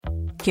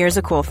Here's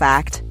a cool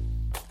fact.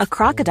 A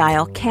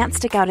crocodile can't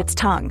stick out its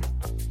tongue.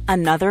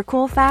 Another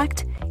cool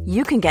fact,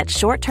 you can get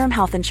short-term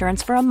health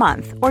insurance for a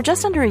month or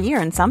just under a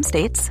year in some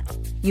states.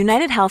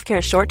 United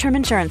Healthcare short-term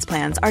insurance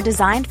plans are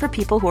designed for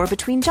people who are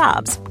between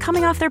jobs,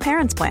 coming off their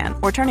parents' plan,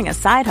 or turning a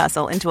side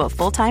hustle into a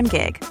full-time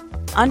gig.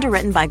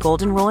 Underwritten by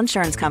Golden Rule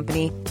Insurance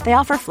Company, they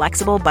offer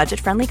flexible,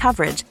 budget-friendly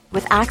coverage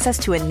with access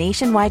to a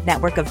nationwide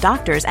network of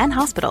doctors and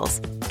hospitals.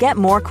 Get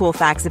more cool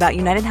facts about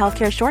United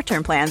Healthcare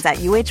short-term plans at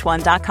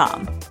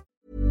uh1.com.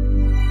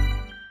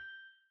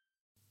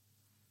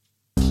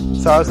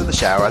 So I was in the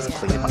shower, I was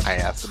cleaning my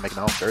ass and making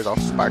all sure all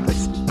sparkly,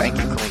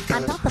 spanky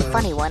clean. I'm not the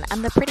funny one,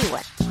 I'm the pretty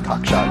one.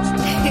 Cock shots.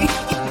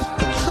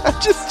 I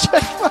just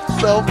checked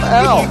myself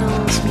out.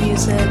 Candles,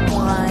 music,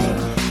 wine,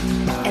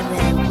 and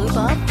then lube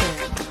up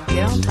and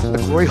get on top. The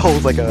glory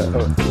hole's like a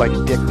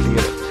dick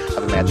theater.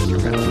 I've imagined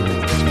your friends.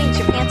 Which means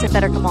your pants had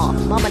better come off.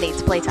 Mama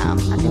needs playtime.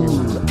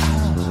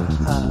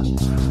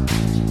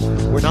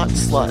 We're not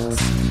sluts.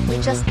 We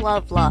just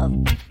love love.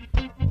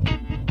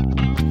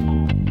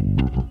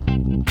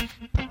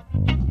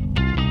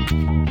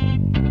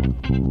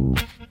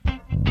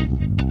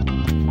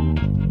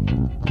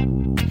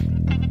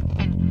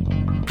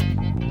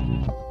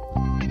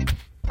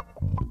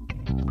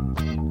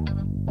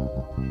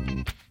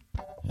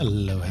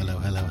 Hello.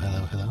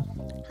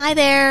 Hi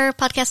there,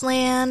 Podcast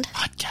Land.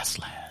 Podcast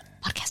land.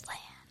 Podcast Land.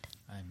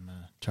 I'm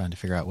trying to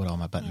figure out what all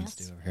my buttons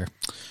do over here.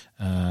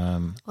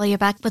 Well, you're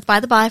back with By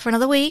the By for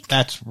another week.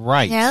 That's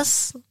right.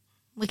 Yes.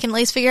 We can at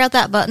least figure out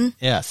that button.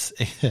 Yes,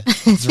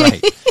 that's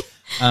right.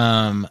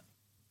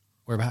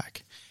 We're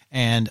back.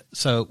 And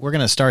so we're going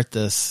to start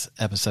this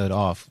episode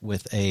off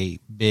with a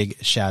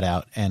big shout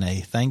out and a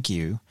thank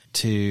you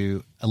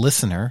to a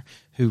listener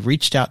who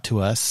reached out to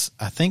us,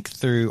 I think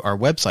through our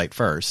website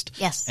first.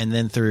 Yes. And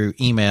then through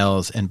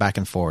emails and back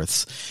and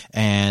forths.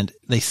 And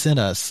they sent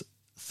us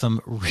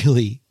some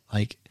really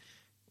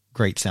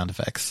great sound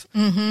effects.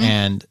 Mm-hmm.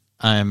 And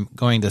I'm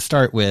going to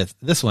start with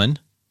this one.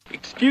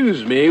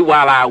 Excuse me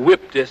while I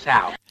whip this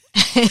out.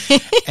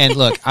 And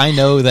look, I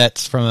know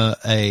that's from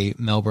a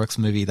Mel Brooks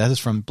movie. That is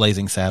from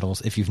Blazing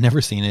Saddles. If you've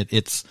never seen it,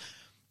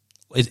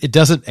 it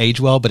doesn't age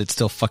well, but it's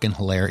still fucking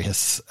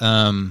hilarious.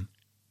 And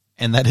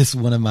that is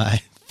one of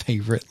my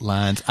favorite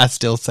lines. I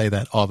still say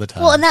that all the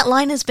time. Well, and that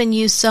line has been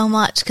used so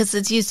much because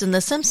it's used in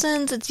The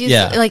Simpsons. It's used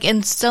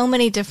in so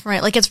many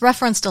different, it's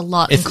referenced a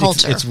lot in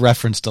culture. It's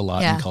referenced a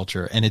lot in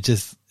culture, and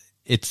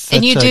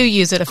and you do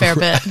use it a fair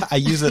bit. I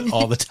use it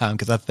all the time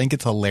because I think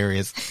it's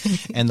hilarious,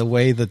 and the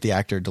way that the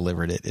actor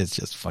delivered it is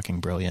just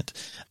fucking brilliant.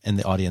 And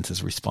the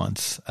audience's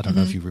response, I don't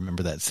know if you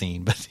remember that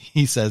scene, but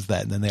he says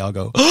that, and then they all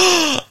go,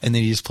 and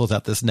then he just pulls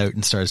out this note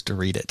and starts to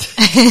read it.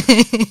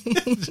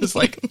 It's just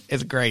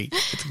it's great.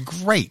 It's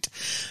great.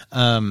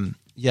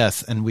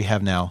 Yes, and we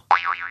have now.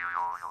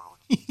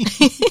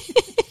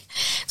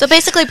 So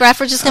basically,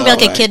 Bradford's just going to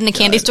be like a kid in a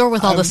candy store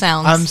with all the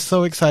sounds. I'm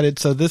so excited.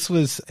 So this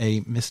was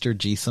a Mr.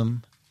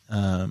 Jesum.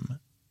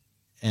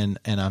 And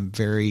I'm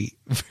very,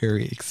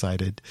 very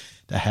excited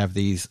to have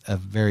these. A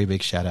very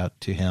big shout out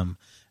to him.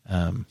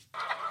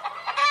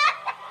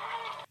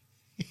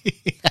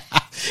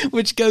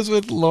 Which goes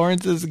with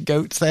Lawrence's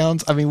goat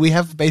sounds. I mean, we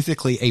have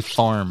basically a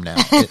farm now.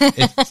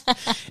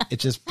 It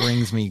just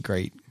brings me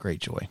great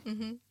joy.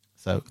 Mm-hmm.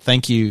 So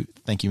thank you,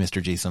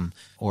 Mr. Jesum,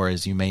 or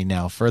as you may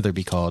now further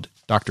be called,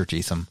 Dr.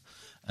 Jesum,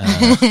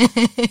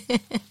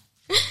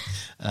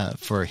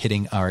 for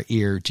hitting our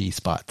ear G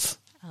spots.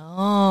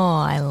 Oh,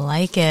 I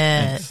like it.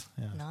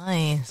 Yeah.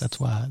 Nice. That's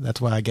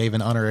why I gave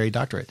an honorary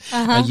doctorate.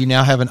 You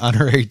now have an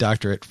honorary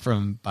doctorate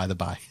from By the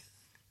By.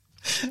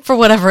 For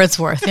whatever it's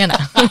worth,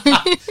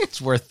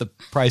 It's worth the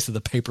price of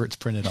the paper it's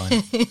printed on.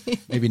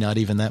 Maybe not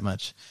even that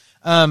much.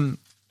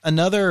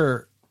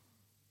 Another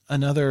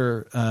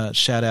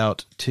shout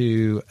out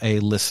to a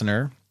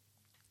listener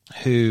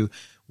who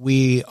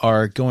we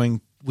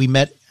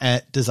met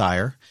at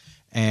Desire,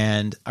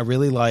 and I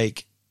really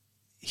like.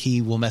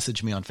 He will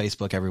message me on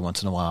Facebook every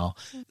once in a while.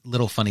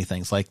 Little funny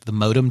things like the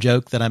modem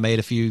joke that I made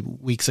a few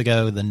weeks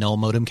ago, the null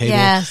modem cable.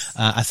 Yes.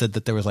 I said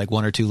that there was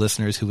one or two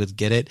listeners who would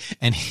get it.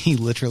 And he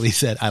literally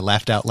said, I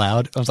laughed out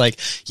loud. I was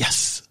like,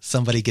 yes,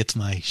 somebody gets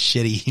my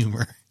shitty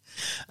humor.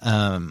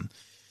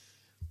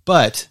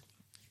 But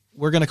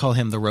we're going to call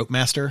him the rope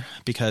master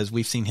because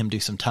we've seen him do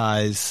some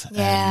ties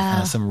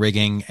and some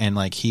rigging. And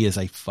he is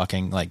a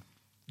fucking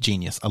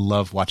genius. I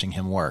love watching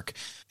him work.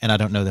 And I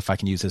don't know if I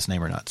can use his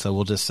name or not. So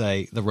we'll just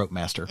say the rope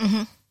master.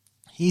 Mm-hmm.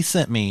 He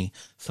sent me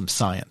some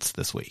science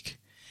this week.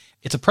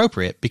 It's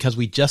appropriate because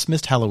we just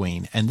missed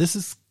Halloween, and this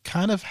is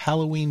kind of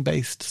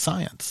Halloween-based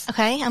science.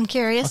 Okay, I'm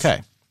curious.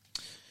 Okay.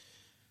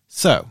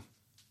 So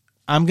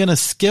I'm going to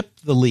skip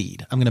the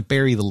lead. I'm going to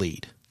bury the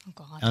lead. Oh,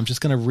 God. And I'm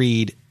just going to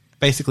read.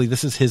 Basically,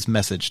 this is his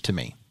message to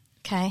me.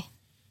 Okay.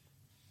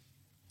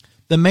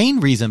 The main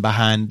reason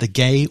behind the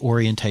gay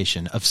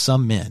orientation of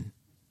some men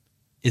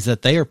is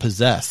that they are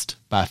possessed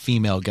by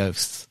female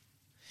ghosts.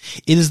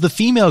 It is the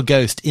female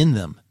ghost in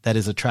them that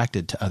is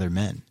attracted to other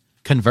men.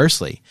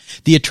 Conversely,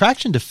 the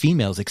attraction to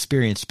females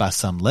experienced by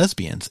some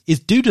lesbians is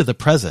due to the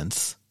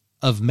presence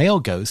of male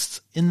ghosts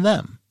in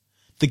them.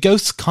 The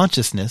ghost's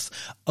consciousness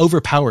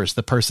overpowers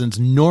the person's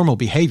normal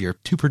behavior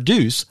to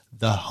produce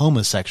the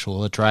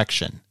homosexual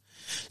attraction.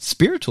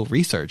 Spiritual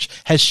research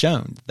has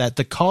shown that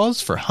the cause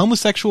for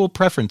homosexual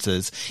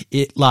preferences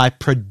lie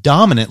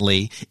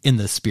predominantly in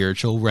the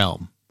spiritual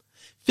realm.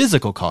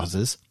 Physical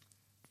causes,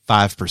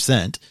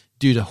 5%,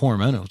 due to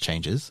hormonal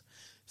changes.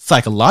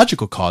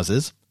 Psychological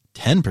causes,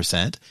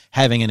 10%,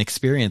 having an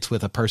experience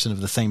with a person of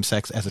the same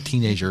sex as a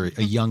teenager,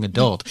 a young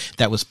adult,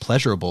 that was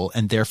pleasurable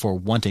and therefore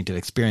wanting to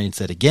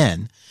experience it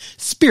again.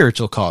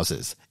 Spiritual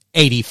causes,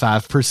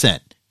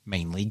 85%,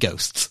 mainly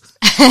ghosts.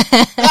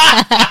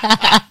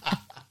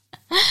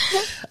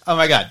 Oh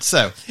my God.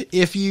 So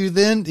if you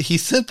then, he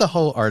sent the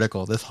whole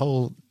article, this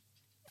whole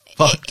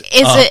fucked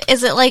up.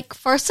 Is it like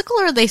farcical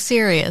or are they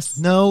serious?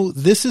 No,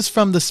 this is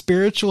from the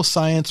Spiritual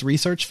Science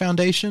Research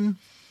Foundation.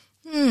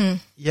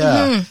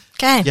 Yeah.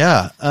 Okay.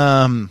 Yeah.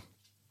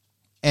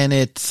 And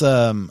it's,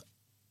 the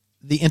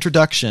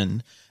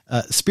introduction,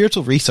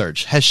 spiritual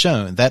research has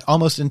shown that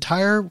almost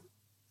entire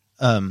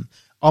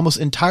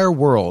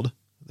world,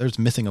 there's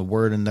missing a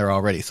word in there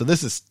already. So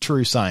this is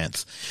true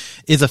science,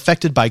 is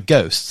affected by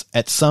ghosts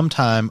at some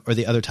time or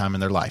the other time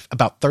in their life.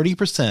 About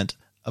 30%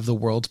 of the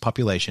world's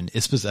population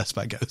is possessed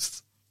by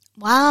ghosts.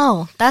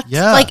 Wow. That's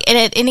like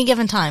at any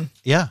given time.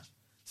 Yeah.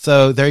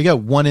 So there you go.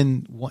 One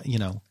in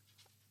one,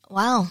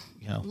 Wow.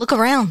 Look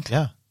around.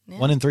 Yeah.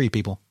 1 in 3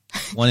 people.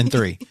 1 in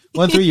 3.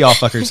 1 in 3 y'all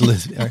fuckers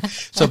listen.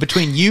 So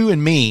between you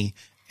and me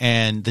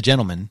and the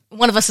gentleman,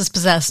 one of us is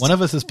possessed. One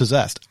of us is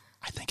possessed.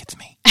 I think it's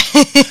me.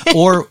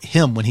 Or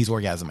him when he's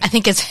orgasming. I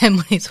think it's him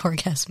when he's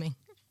orgasming.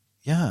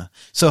 Yeah.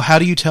 So how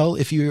do you tell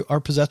if you are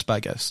possessed by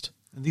a ghost?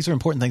 These are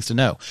important things to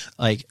know,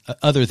 like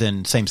other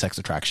than same-sex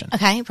attraction.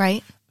 Okay,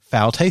 right.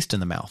 Foul taste in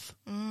the mouth.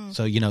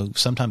 So,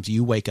 sometimes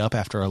you wake up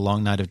after a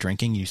long night of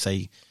drinking, you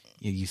say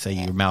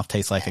your mouth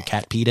tastes like a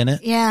cat peed in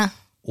it. Yeah.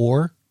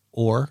 Or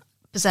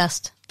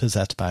possessed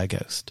by a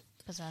ghost.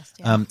 Possessed,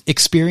 yeah.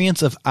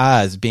 Experience of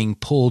eyes being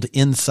pulled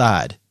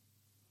inside.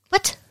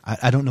 What?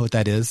 I don't know what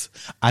that is.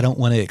 I don't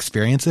want to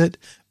experience it,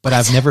 but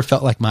I've never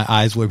felt like my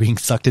eyes were being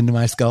sucked into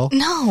my skull.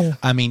 No.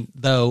 I mean,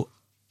 though,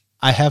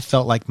 I have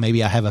felt like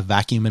maybe I have a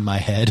vacuum in my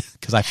head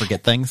because I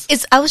forget things.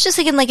 I was just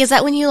thinking, is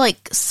that when you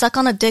suck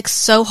on a dick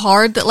so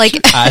hard that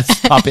eyes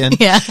pop in?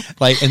 Yeah.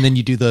 And then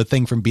you do the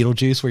thing from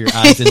Beetlejuice where your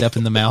eyes end up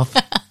in the mouth.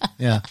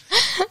 Yeah.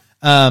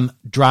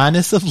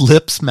 Dryness of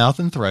lips, mouth,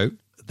 and throat.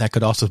 That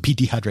could also be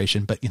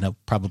dehydration, but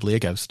probably a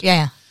ghost.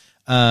 Yeah.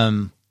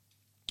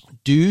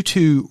 Due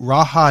to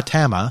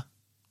Rahatama.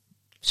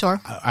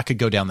 Sure. I could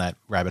go down that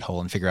rabbit hole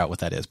and figure out what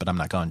that is, but I'm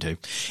not going to.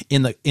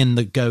 In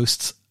the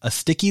ghosts, a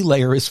sticky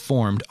layer is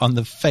formed on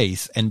the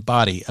face and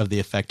body of the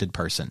affected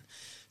person.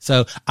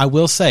 So I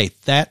will say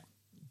that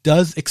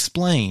does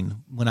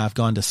explain when I've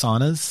gone to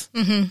saunas.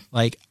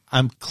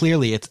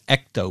 Mm-hmm. It's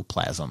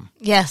ectoplasm.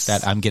 Yes.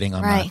 That I'm getting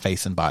on my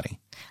face and body.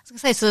 I was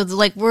going to say,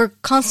 so we're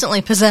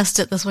constantly possessed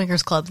at the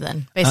swingers club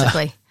then,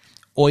 basically.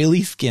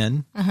 Oily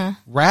skin,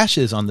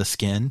 rashes on the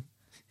skin,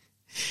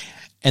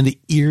 and the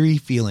eerie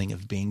feeling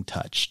of being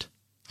touched.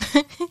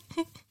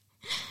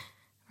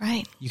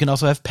 Right. You can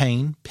also have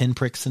pain,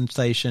 pinprick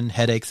sensation,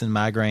 headaches and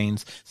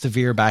migraines,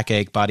 severe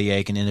backache, body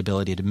ache, and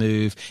inability to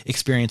move,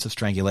 experience of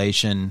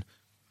strangulation,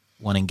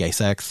 wanting gay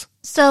sex.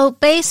 So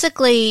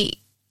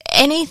basically,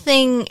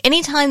 anytime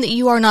that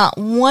you are not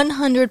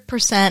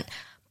 100%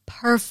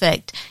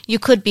 perfect, you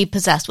could be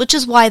possessed, which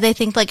is why they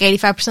think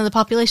 85% of the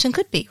population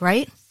could be,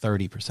 right?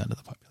 30% of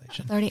the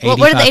population. 30. Well,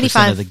 what are the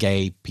 85% of the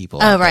gay people?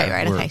 Oh,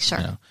 right. Okay,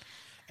 sure.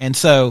 And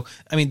so,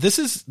 I mean, this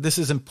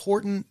is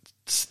important.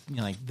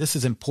 This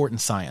is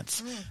important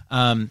science.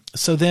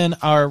 So then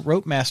our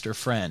rope master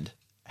friend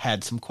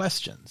had some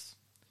questions.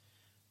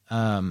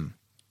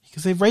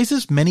 Because it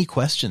raises many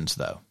questions,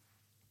 though.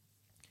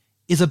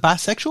 Is a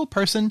bisexual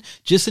person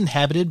just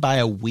inhabited by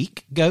a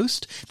weak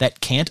ghost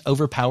that can't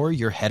overpower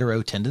your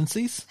hetero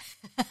tendencies?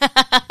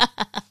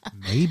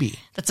 Maybe.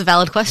 That's a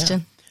valid question.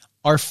 Yeah.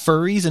 Are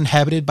furries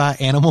inhabited by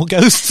animal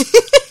ghosts?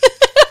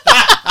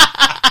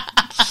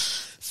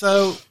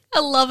 So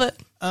I love it.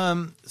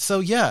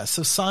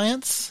 So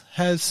science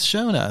has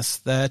shown us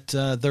that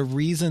the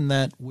reason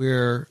that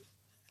we're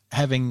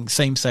having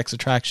same-sex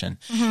attraction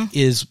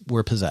is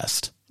we're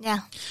possessed. Yeah.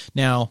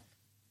 Now,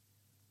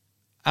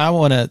 I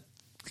want to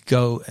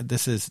go,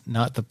 this is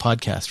not the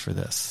podcast for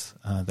this.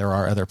 There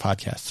are other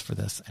podcasts for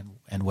this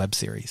and web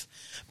series.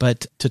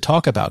 But to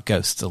talk about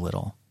ghosts a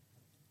little,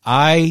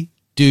 I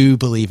do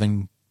believe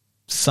in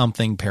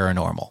something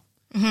paranormal.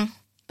 Mm-hmm.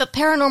 But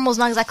paranormal is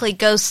not exactly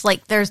ghosts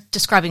they're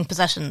describing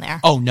possession there.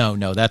 Oh,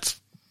 no, that's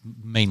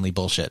mainly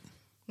bullshit.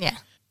 Yeah.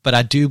 But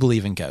I do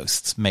believe in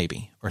ghosts,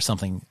 maybe, or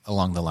something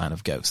along the line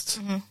of ghosts.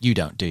 Mm-hmm. You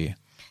don't, do you?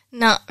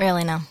 Not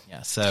really, no.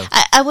 Yeah, so...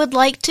 I would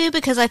like to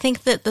because I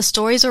think that the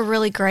stories are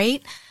really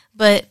great,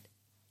 but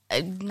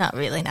not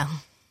really, no.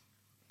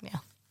 Yeah.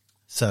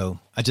 So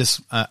I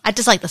just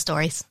like the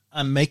stories.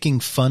 I'm making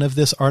fun of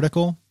this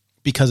article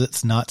because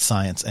it's not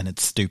science and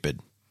it's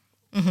stupid.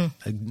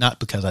 Mm-hmm. Not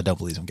because I don't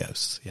believe in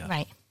ghosts. Yeah.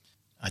 Right.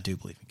 I do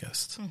believe in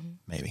ghosts. Mm-hmm.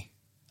 Maybe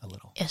a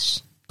little.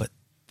 Ish. But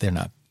they're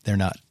not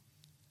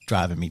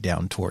driving me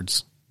down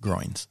towards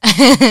groins.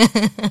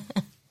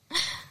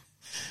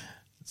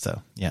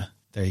 So, yeah,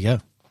 there you go.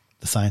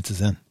 The science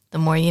is in. The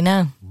more you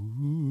know.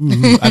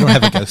 I don't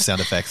have a ghost sound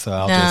effect, so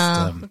I'll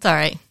just... it's all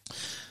right.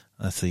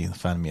 Let's see.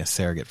 Find me a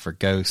surrogate for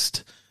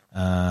ghost.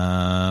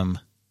 What,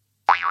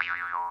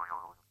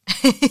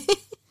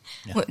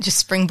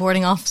 just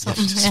springboarding off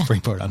something? Just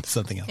springboard onto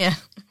something else. Yeah.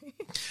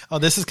 Oh,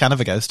 this is kind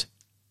of a ghost.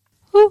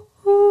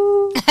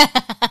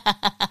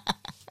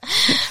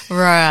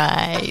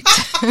 Right.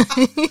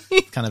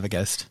 Kind of a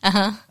ghost.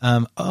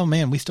 Oh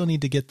man, we still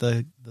need to get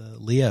the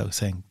Leo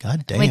saying,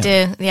 "God damn." We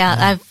do. Yeah,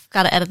 I've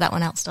got to edit that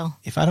one out still.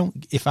 If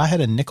I had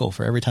a nickel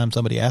for every time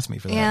somebody asked me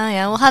for that.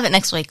 Yeah, we'll have it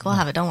next week. We'll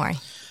have it. Don't worry.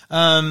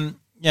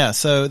 Yeah.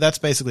 So that's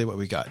basically what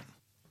we got.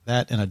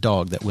 That and a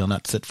dog that will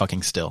not sit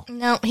fucking still.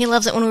 No, he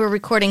loves it when we're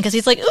recording because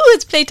he's like, "Ooh,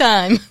 it's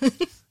playtime."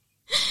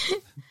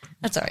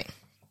 That's all right.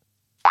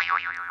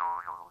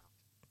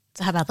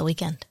 So how about the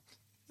weekend?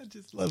 I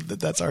just love that.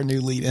 That's our new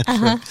lead in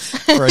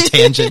for a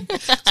tangent.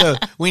 So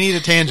we need a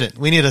tangent.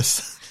 We need a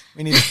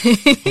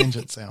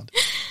tangent sound.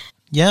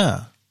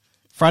 Yeah.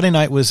 Friday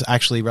night was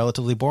actually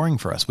relatively boring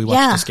for us. We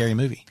watched a scary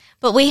movie.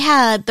 But we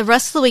had the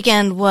rest of the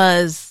weekend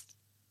was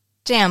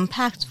jam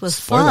packed with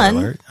Spoiler fun.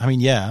 alert. I mean,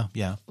 yeah.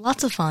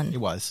 Lots of fun. It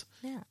was.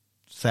 Yeah.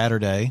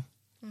 Saturday,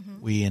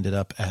 we ended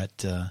up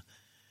at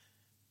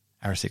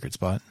our secret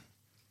spot.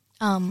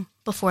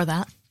 Before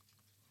that.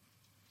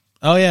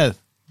 Oh, yeah.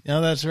 No,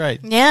 that's right.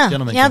 Yeah.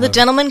 The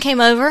gentleman came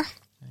over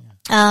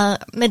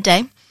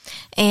midday,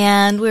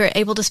 and we were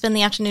able to spend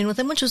the afternoon with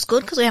him, which was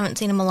good because we haven't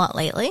seen him a lot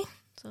lately.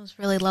 So it was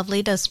really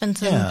lovely to spend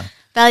some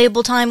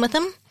valuable time with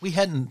him. We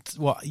hadn't,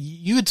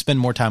 you had spent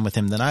more time with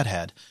him than I'd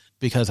had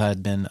because I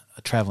had been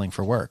traveling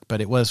for work,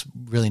 but it was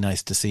really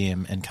nice to see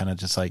him and kind of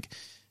just like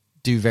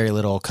do very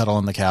little, cuddle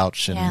on the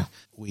couch, and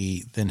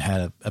we then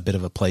had a bit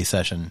of a play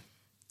session.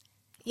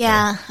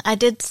 Yeah, I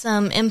did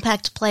some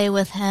impact play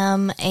with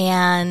him,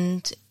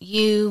 and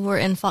you were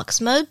in Fox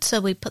mode, so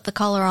we put the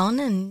collar on,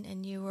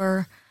 and you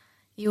were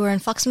in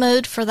Fox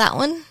mode for that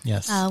one.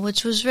 Yes.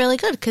 Which was really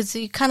good, because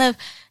you kind of,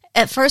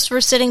 at first we're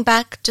sitting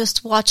back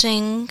just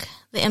watching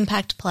the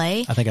impact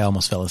play. I think I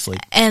almost fell asleep.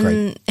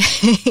 And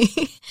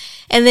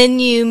and then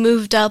you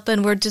moved up,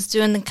 and we're just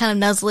doing the kind of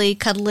nuzzly,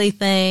 cuddly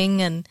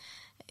thing, and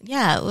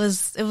yeah, it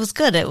was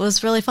good. It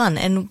was really fun,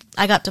 and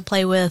I got to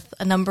play with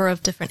a number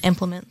of different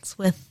implements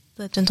with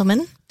the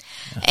gentleman.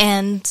 Yeah.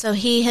 And so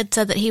he had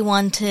said that he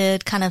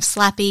wanted kind of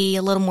slappy,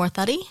 a little more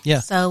thuddy. Yeah.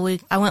 So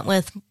I went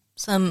with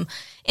some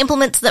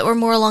implements that were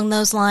more along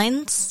those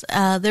lines.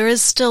 There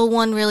is still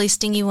one really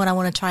stingy one I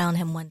want to try on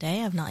him one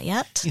day. I've not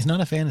yet. He's not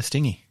a fan of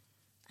stingy.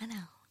 I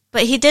know.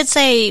 But he did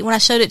say, when I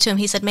showed it to him,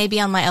 he said maybe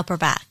on my upper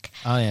back.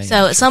 Oh, yeah.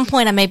 So at some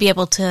point I may be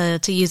able to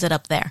use it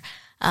up there.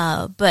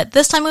 But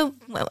this time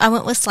I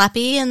went with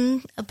slappy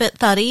and a bit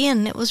thuddy,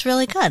 and it was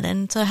really good.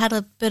 And so I had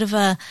a bit of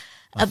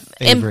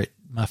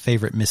my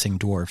favorite missing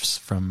dwarfs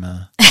from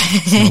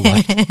Snow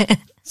White.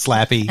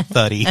 Slappy,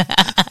 thuddy,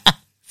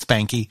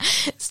 spanky,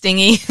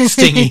 stingy.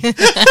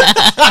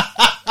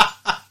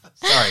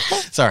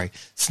 Sorry.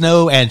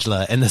 Snow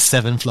Angela and the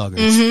Seven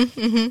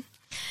Floggers.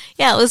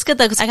 Yeah, it was good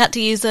though, because I got to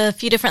use a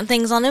few different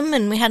things on him,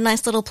 and we had a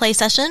nice little play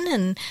session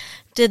and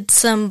did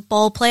some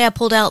ball play. I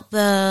pulled out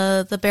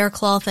the bear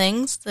claw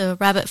things, the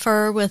rabbit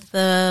fur with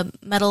the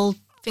metal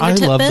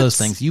fingertip I love bits. those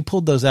things. You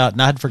pulled those out,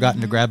 and I had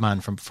forgotten to grab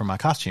mine for my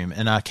costume,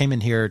 and I came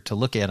in here to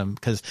look at them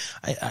because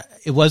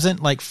it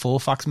wasn't like full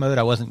Fox mode.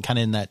 I wasn't kind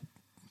of in that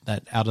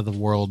out of the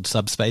world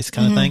subspace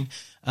kind of thing,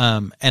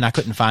 and I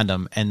couldn't find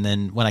them. And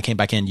then when I came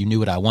back in, you knew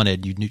what I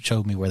wanted. You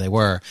showed me where they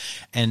were,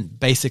 and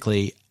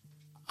basically,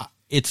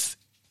 it's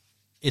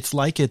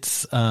like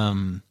it's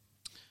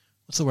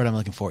what's the word I'm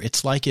looking for?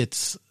 It's like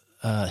it's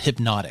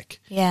hypnotic.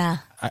 Yeah.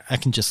 I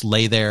can just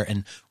lay there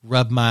and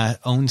rub my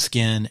own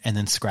skin and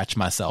then scratch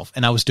myself.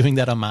 And I was doing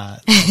that on my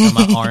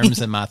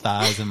arms and my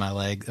thighs and my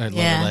legs, or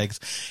lower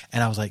legs.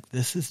 And I was like,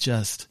 this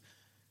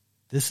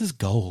is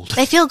gold.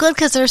 They feel good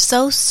because they're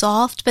so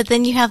soft, but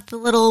then you have the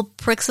little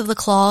pricks of the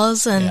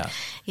claws, and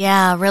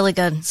yeah, really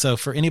good. So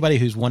for anybody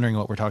who's wondering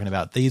what we're talking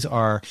about, these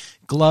are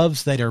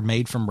gloves that are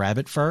made from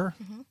rabbit fur.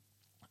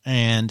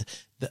 And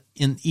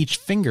in each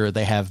finger,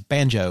 they have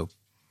banjo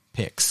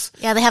picks.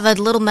 Yeah, they have a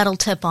little metal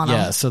tip on them.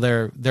 Yeah, so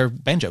they're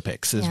banjo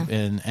picks.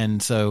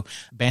 And so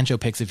banjo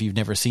picks, if you've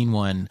never seen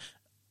one,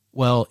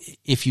 well,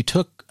 if you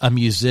took a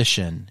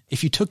musician,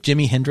 if you took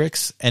Jimi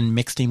Hendrix and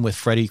mixed him with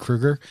Freddy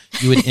Krueger,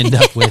 you would end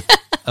up with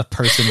a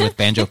person with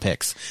banjo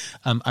picks.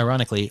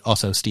 Ironically,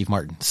 also Steve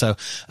Martin. So,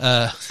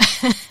 well,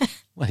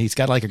 he's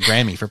got like a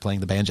Grammy for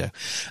playing the banjo.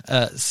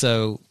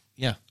 So,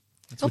 yeah.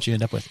 That's what you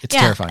end up with. It's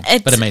terrifying,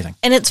 but amazing.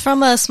 And it's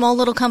from a small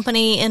little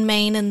company in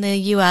Maine in the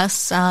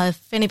U.S.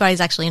 If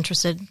anybody's actually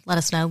interested, let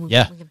us know.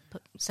 Yeah. We can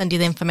send you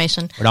the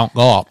information. Or don't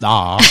go up.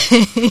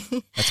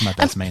 That's my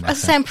best Maine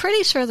accent. I'm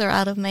pretty sure they're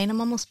out of Maine.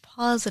 I'm almost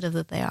positive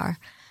that they are.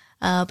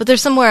 But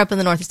there's somewhere up in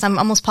the Northeast. I'm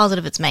almost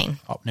positive it's Maine.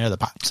 Oh, near the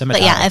But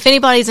cemetery. yeah, if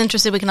anybody's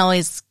interested, we can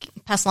always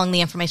pass along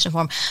the information for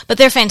them. But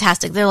they're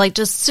fantastic. They're like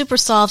just super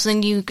soft,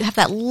 and you have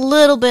that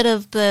little bit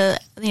of I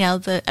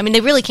mean,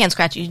 they really can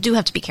scratch you. You do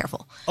have to be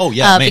careful. Oh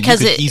yeah, man,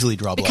 because you could easily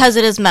draw blood. Because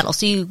it is metal,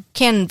 so you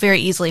can very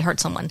easily hurt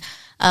someone.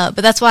 But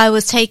that's why I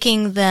was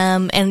taking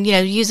them and,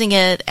 using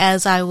it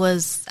as I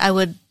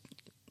would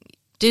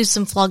do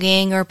some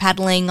flogging or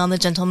paddling on the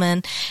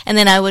gentleman. And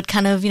then I would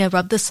kind of,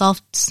 rub the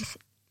soft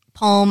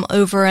palm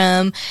over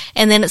him.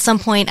 And then at some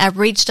point I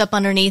reached up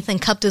underneath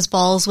and cupped his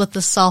balls with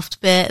the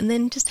soft bit and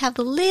then just have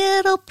the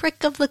little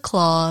prick of the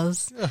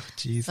claws. Oh,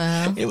 jeez.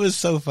 It was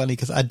so funny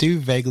because I do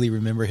vaguely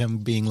remember him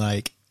being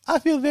like, I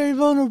feel very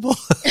vulnerable.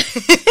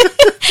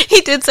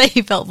 He did say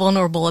he felt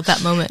vulnerable at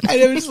that moment. And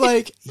it was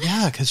like,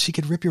 yeah, because she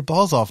could rip your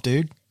balls off,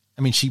 dude.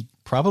 I mean, she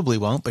probably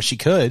won't, but she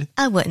could.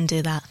 I wouldn't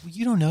do that.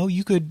 You don't know.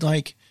 You could,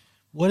 like,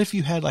 what if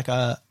you had, like,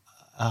 a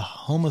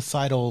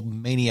homicidal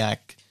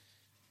maniac,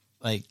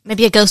 like...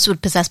 Maybe a ghost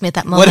would possess me at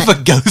that moment. What if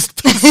a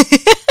ghost...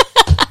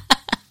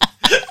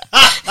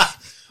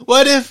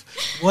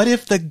 What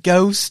if the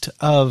ghost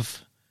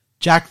of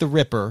Jack the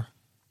Ripper...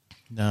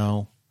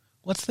 No.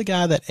 What's the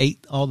guy that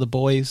ate all the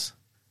boys?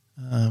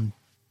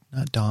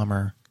 Not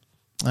Dahmer.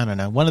 I don't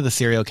know. One of the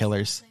serial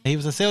killers. He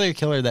was a serial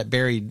killer that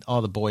buried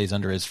all the boys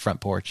under his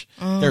front porch.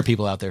 There are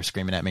people out there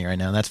screaming at me right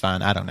now. That's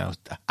fine. I don't know.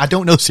 I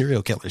don't know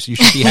serial killers. You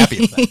should be happy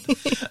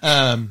with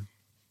that.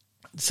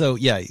 So,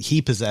 yeah,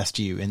 he possessed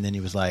you, and then he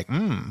was like,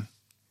 That's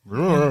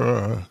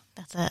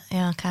it.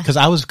 Yeah, okay. Because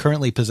I was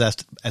currently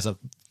possessed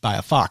by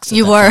a fox.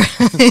 You were.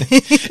 And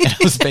I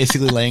was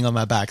basically laying on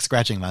my back,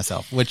 scratching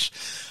myself, which...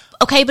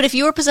 Okay, but if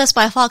you were possessed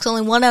by a fox,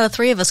 only 1 out of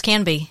 3 of us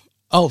can be.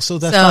 Oh, so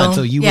that's fine.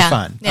 So you were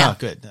fine. Yeah. Oh,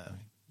 good.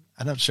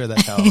 I'm not sure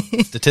that's how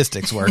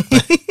statistics work,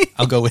 but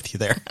I'll go with you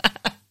there.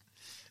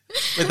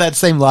 With that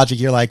same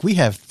logic, you're like, we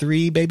have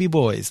 3 baby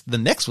boys. The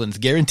next one's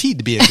guaranteed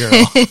to be a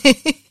girl.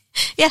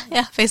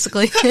 Yeah,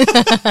 basically.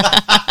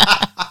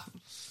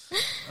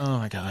 Oh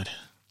my God.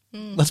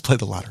 Let's play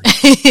the lottery.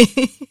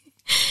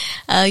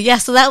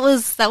 So that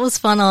was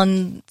fun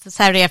on the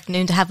Saturday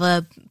afternoon to have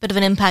a bit of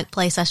an impact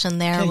play session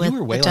there with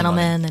the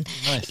gentleman. And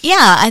nice.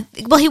 Yeah,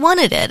 he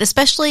wanted it,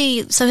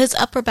 especially so his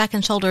upper back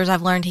and shoulders.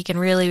 I've learned he can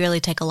really, really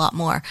take a lot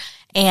more.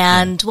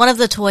 And one of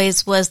the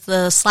toys was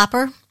the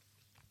slapper.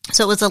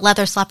 So it was a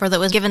leather slapper that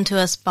was given to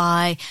us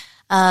by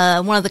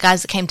one of the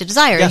guys that came to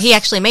Desire. Yes. He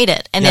actually made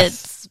it, and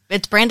Yes.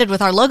 it's branded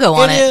with our logo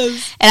on it.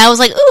 is. And I was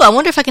like, ooh, I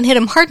wonder if I can hit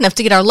him hard enough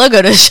to get our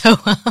logo to show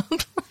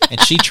up. And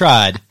she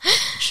tried.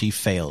 She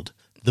failed.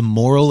 The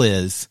moral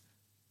is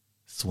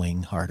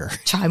swing harder.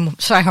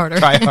 Try harder.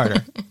 Try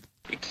harder.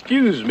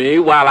 Excuse me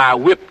while I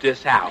whip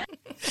this out.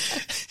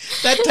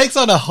 That takes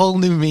on a whole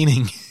new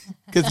meaning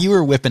because you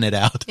were whipping it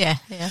out. Yeah.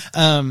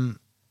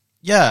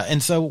 Yeah,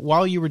 and so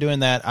while you were doing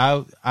that,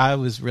 I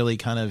was really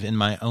kind of in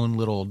my own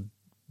little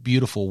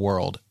beautiful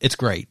world. It's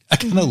great. I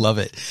kind of love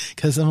it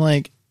because I'm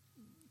like,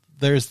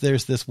 there's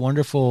this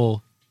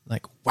wonderful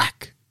like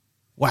whack,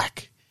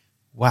 whack,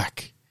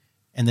 whack,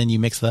 and then you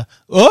mix the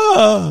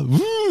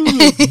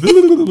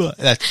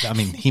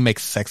he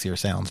makes sexier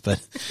sounds,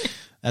 but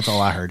that's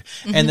all I heard.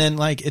 And then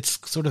like it's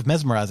sort of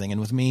mesmerizing, and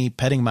with me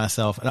petting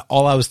myself, and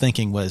all I was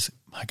thinking was,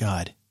 my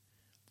God,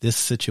 this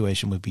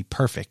situation would be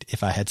perfect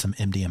if I had some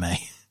MDMA.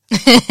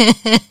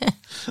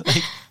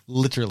 Like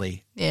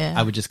literally, Yeah.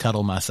 I would just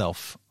cuddle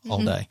myself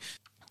all day.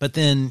 But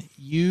then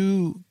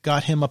you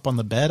got him up on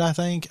the bed, I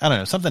think. I don't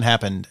know. Something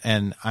happened,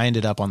 and I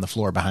ended up on the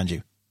floor behind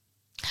you.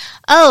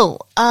 Oh,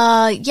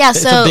 yeah.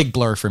 It's So a big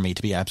blur for me,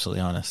 to be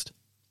absolutely honest.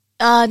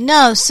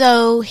 no.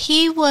 So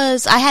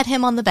I had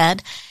him on the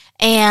bed,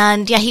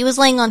 and yeah, he was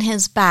laying on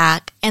his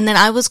back, and then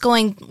I was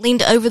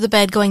leaned over the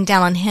bed, going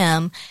down on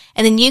him,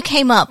 and then you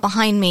came up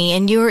behind me,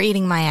 and you were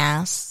eating my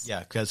ass. Yeah,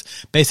 because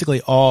basically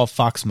all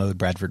Fox mode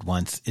Bradford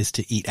wants is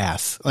to eat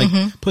ass. Like,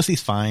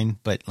 pussy's fine,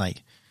 but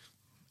like,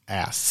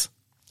 ass.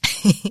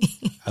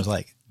 I was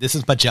like, this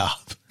is my job.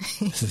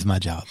 This is my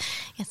job.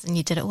 Yes, and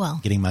you did it well.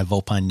 Getting my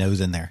vulpine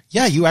nose in there.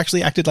 Yeah, you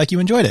actually acted like you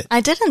enjoyed it.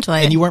 I did enjoy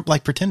it. And you weren't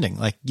like pretending,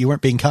 like you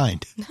weren't being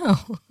kind. No.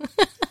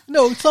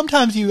 No,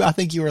 sometimes I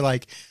think you were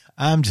like,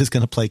 I'm just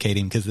going to placate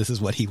him because this is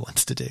what he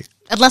wants to do.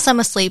 Unless I'm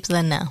asleep,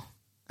 then no.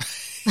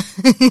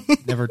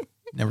 Never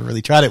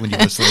really tried it when you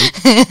were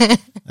asleep.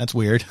 That's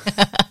weird.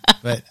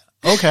 But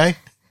okay.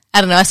 I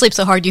don't know. I sleep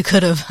so hard you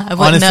could have. I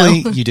wouldn't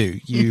Honestly, know. you do.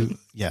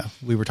 Yeah,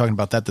 we were talking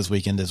about that this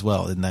weekend as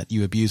well, in that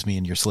you abuse me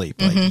in your sleep.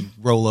 Like you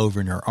roll over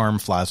and your arm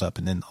flies up,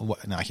 and then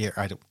and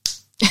I don't.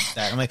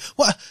 That. I'm like,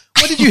 what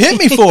did you hit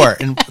me for?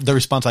 And the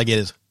response I get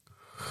is,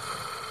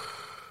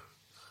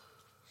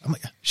 I'm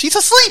like, she's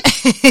asleep.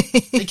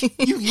 Like,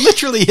 you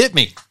literally hit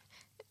me.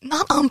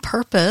 Not on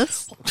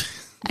purpose.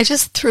 I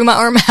just threw my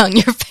arm out and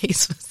your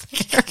face was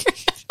there.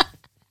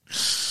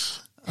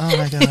 Oh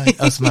my God.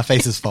 Oh, it's my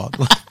face's fault.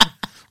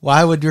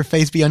 Why would your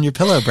face be on your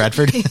pillow,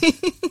 Bradford?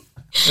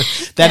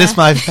 That is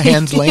my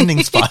hand's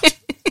landing spot.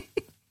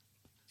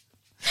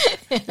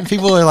 And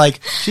people are like,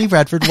 gee,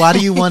 Bradford, why do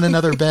you want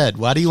another bed?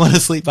 Why do you want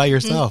to sleep by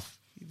yourself?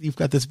 you've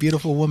got this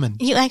beautiful woman.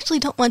 You actually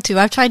don't want to.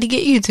 I've tried to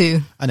get you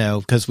to. I know,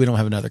 because we don't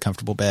have another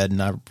comfortable bed,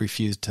 and I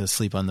refuse to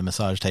sleep on the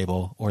massage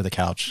table or the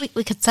couch.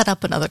 We could set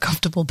up another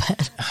comfortable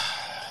bed.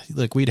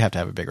 Look, we'd have to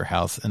have a bigger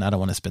house, and I don't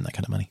want to spend that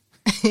kind of money.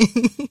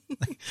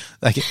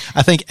 Like,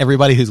 I think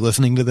everybody who's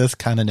listening to this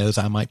kind of knows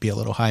I might be a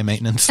little high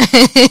maintenance.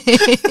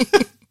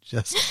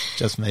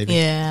 just maybe.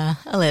 Yeah,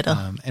 a little.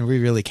 And we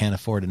really can't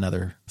afford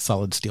another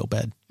solid steel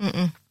bed.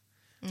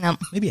 No.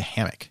 Maybe a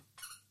hammock.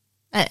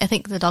 I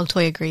think the dog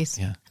toy agrees.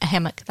 Yeah. A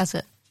hammock. That's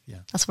it. Yeah.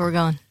 That's where we're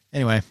going.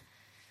 Anyway,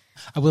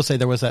 I will say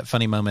there was that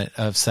funny moment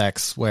of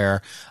sex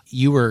where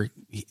you were,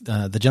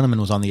 the gentleman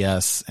was on the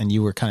S and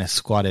you were kind of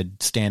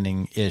squatted,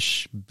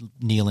 standing-ish,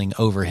 kneeling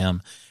over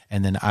him.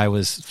 And then I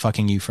was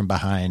fucking you from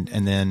behind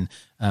and then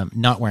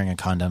not wearing a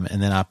condom.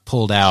 And then I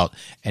pulled out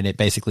and it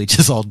basically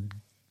just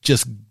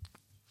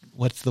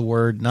what's the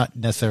word? Not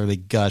necessarily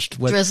gushed.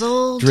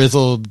 Drizzled?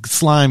 Drizzled,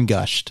 slime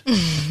gushed.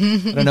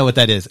 I don't know what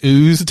that is.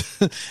 Oozed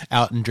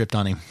out and dripped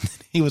on him.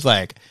 He was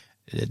like,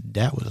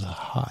 that was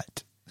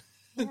hot.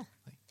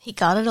 He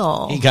got it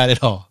all. He got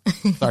it all.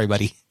 Sorry,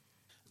 buddy.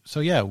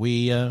 So yeah,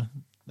 we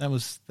that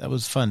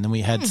was fun. Then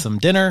we had some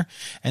dinner,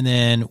 and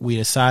then we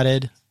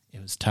decided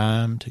it was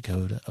time to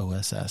go to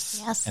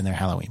OSS and their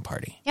Halloween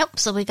party. Yep.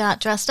 So we got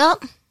dressed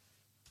up.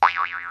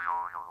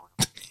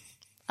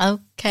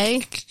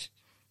 Okay.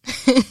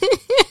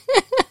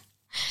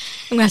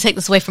 I'm going to take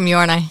this away from you,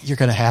 aren't I? You're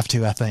going to have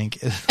to, I think.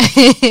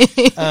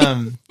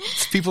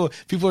 People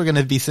are going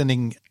to be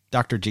sending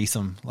Dr.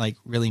 Jason like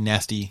really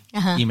nasty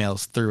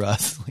emails through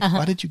us. Like,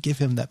 why did you give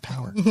him that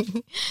power?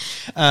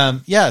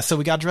 So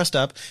we got dressed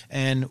up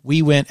and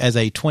we went as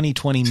a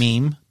 2020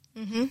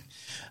 meme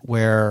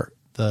where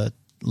the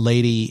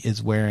lady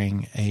is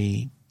wearing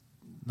a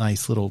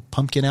nice little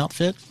pumpkin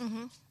outfit.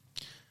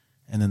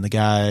 And then the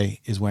guy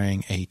is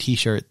wearing a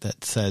t-shirt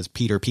that says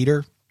Peter,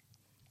 Peter.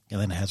 And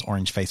then it has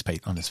orange face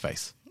paint on his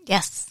face.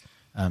 Yes.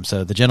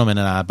 So the gentleman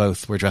and I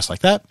both were dressed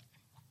like that.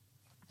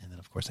 And then,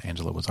 of course,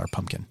 Angela was our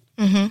pumpkin.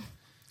 And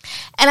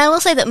I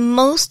will say that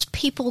most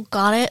people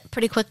got it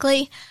pretty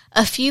quickly.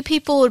 A few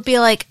people would be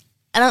like,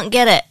 I don't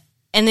get it.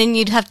 And then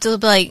you'd have to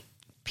be like,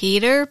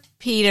 Peter,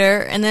 Peter.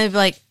 And then they'd be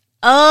like,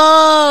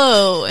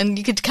 oh. And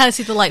you could kind of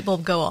see the light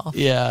bulb go off.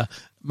 Yeah.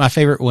 My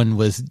favorite one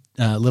was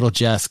little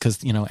Jess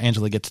because,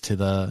 Angela gets to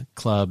the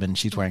club and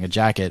she's wearing a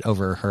jacket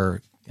over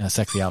her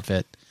sexy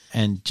outfit.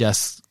 And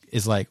Jess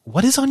is like,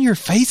 what is on your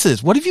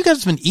faces? What have you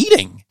guys been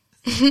eating?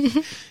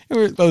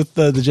 Both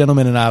the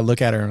gentleman and I look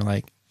at her and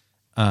like,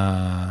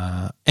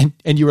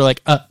 and you were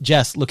like,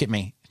 Jess, look at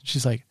me.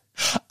 She's like,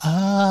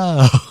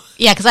 oh.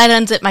 Yeah, because I had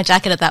unzipped my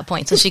jacket at that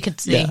point so she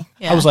could see.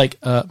 Yeah. I was like,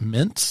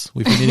 mints?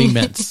 We've been eating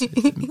mints.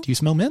 Do you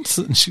smell mints?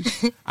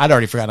 And I'd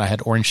already forgotten I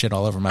had orange shit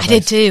all over my face. I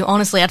did too.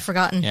 Honestly, I'd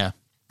forgotten. Yeah.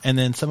 And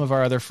then some of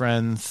our other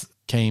friends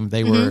came.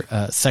 They were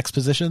sex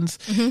positions.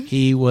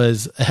 He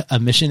was a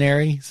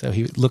missionary, so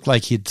he looked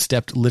like he'd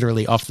stepped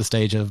literally off the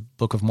stage of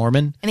Book of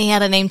Mormon. And he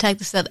had a name tag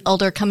that said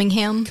Elder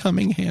Cunningham.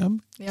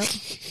 Yep.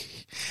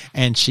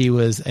 And she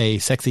was a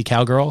sexy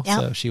cowgirl, yep.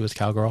 So she was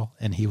cowgirl,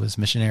 and he was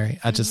missionary.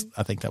 I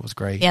think that was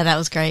great. Yeah, that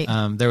was great.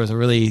 There was a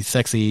really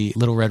sexy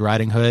Little Red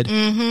Riding Hood,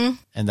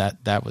 and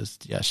that was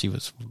she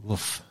was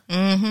woof.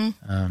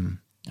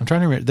 I'm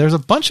trying to remember. There's a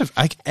bunch of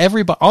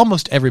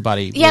almost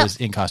everybody was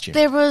in costume.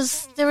 There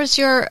was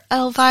your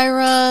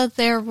Elvira.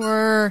 There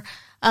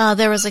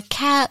was a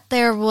cat.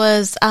 There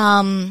was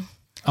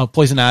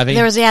Poison Ivy.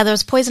 There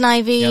was Poison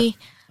Ivy.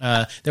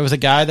 Yep. There was a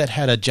guy that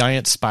had a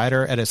giant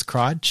spider at his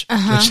crotch, which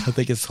I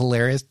think is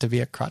hilarious to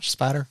be a crotch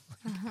spider.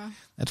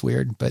 That's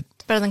weird, but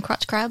it's better than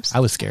crotch crabs. I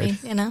was scared.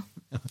 I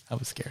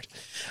was scared.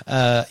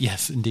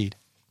 Yes, indeed.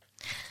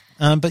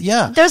 But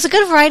yeah, there was a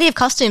good variety of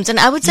costumes, and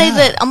I would say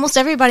that almost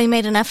everybody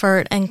made an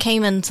effort and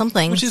came in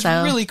something, which is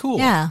really cool.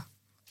 Yeah,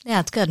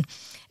 it's good.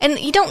 And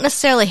you don't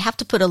necessarily have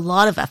to put a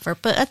lot of effort,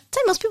 but I'd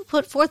say most people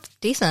put forth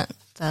decent.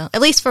 So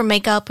at least for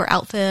makeup or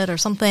outfit or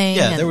something.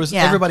 Yeah,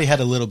 everybody had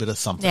a little bit of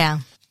something. Yeah.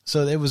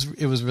 So it was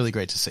really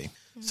great to see.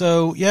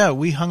 So yeah,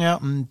 we hung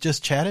out and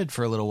just chatted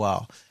for a little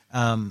while.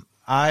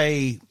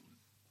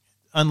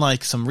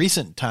 Unlike some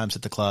recent times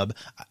at the club,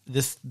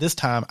 this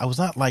time I was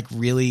not like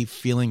really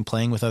feeling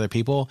playing with other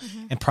people,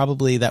 and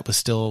probably that was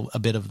still a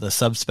bit of the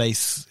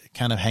subspace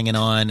kind of hanging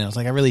on. And I was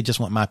like, I really just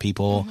want my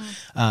people,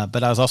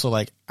 but I was also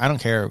like, I don't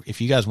care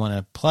if you guys want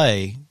to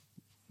play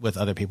with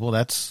other people.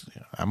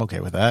 I'm okay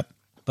with that.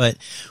 But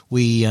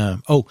we,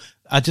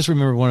 I just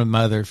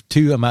remember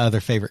two of my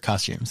other favorite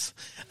costumes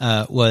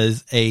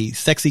was a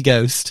sexy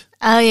ghost.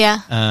 Oh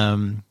yeah,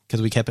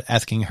 because we kept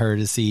asking her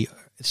to see.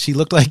 She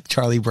looked like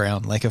Charlie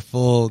Brown, like a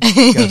full ghost.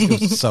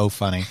 It was so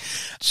funny.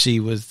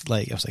 She was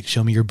like, I was like,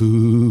 show me your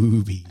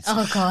boobies.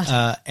 Oh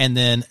God. And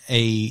then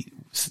a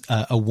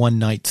one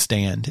night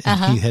stand.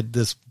 And he had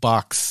this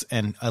box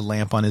and a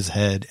lamp on his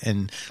head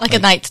and like a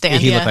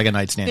nightstand. He looked like a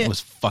nightstand. Yeah. It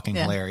was fucking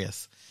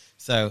hilarious.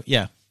 So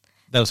yeah,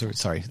 those were,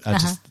 sorry. I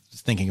just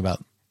was thinking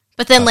about.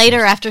 But then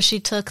later, after she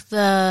took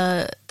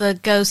the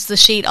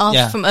sheet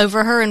off from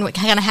over her and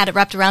kind of had it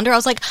wrapped around her, I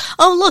was like,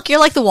 "Oh, look, you're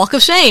like the walk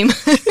of shame."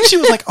 She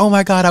was like, "Oh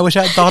my God, I wish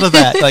I had thought of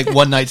that." Like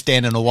one night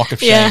stand and a walk of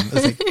shame. Yeah. It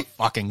was like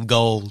fucking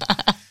gold.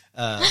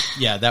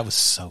 That was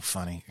so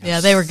funny.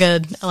 Yeah, they were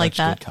good. I like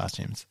that. Good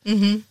costumes.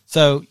 Mm-hmm.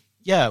 So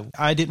yeah,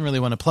 I didn't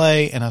really want to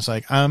play, and I was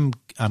like, I'm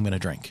going to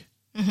drink.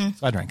 Mm-hmm.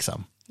 So I drank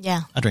some.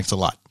 Yeah, I drank a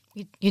lot.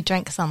 You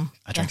drank some.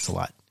 I drank a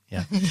lot.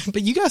 Yeah,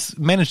 but you guys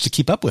managed to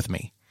keep up with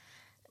me.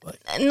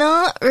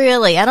 Not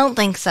really. I don't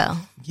think so.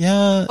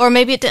 Yeah. Or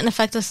maybe it didn't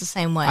affect us the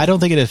same way. I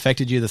don't think it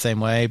affected you the same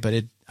way,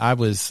 but I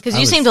was... Because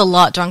you seemed a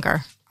lot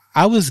drunker.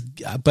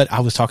 But I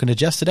was talking to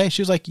Jess today.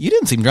 She was like, you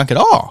didn't seem drunk at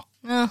all.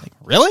 Like,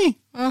 really?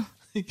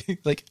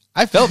 Like,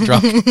 I felt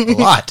drunk a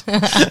lot.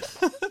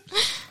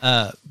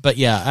 But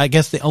yeah, I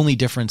guess the only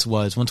difference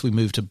was once we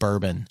moved to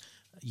bourbon,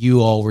 you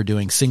all were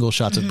doing single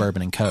shots of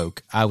bourbon and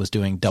Coke. I was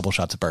doing double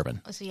shots of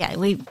bourbon. So yeah,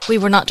 we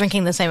were not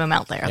drinking the same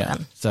amount there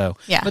then. So,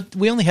 yeah. But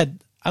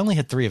I only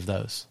had 3 of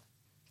those.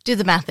 Do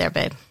the math there,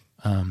 babe.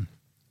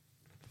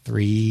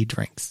 3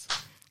 drinks.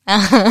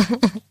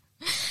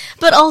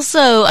 But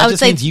also, I would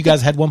say means you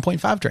guys had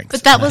 1.5 drinks.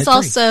 But that was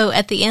also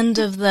at the end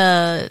of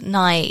the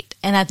night,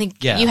 and I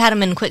think you had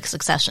them in quick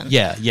succession.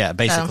 Yeah,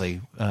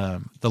 basically.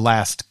 So. The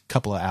last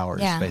couple of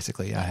hours,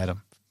 basically, I had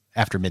them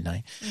after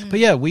midnight.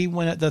 But yeah,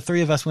 the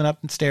 3 of us went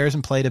upstairs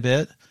and played a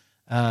bit,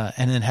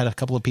 and then had a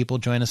couple of people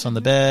join us on the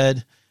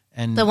bed.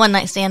 And the one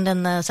night stand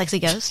and the sexy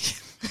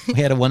ghost. We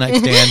had a one night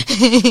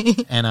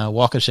stand and a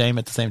walk of shame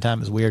at the same time.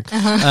 It was weird.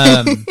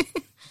 But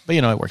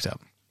it worked out.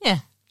 Yeah.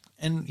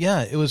 And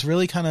yeah, it was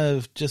really kind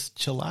of just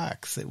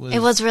chillax. It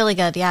was really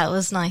good. Yeah, it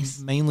was nice.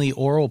 Mainly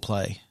oral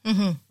play,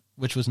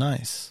 which was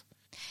nice.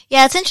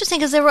 Yeah, it's interesting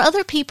because there were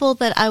other people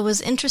that I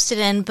was interested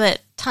in, but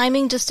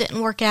timing just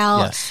didn't work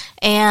out. Yes.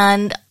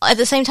 And at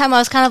the same time, I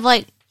was kind of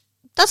like,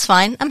 that's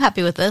fine. I'm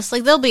happy with this.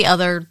 Like, there'll be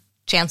other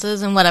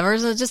chances and whatever.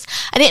 So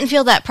I didn't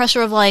feel that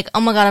pressure of like,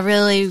 oh my God, I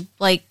really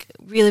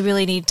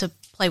need to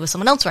play with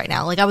someone else right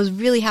now. Like, I was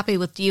really happy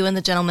with you and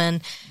the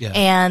gentleman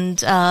and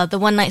the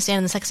one night stand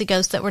and the sexy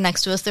ghost that were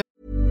next to us.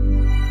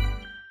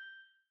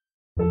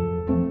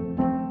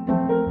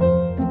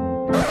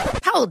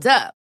 Hold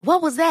up.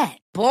 What was that?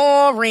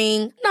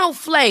 Boring. No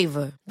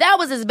flavor. That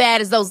was as bad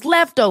as those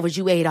leftovers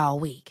you ate all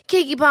week.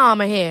 Keke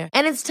Palmer here.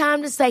 And it's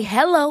time to say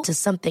hello to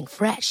something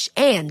fresh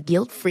and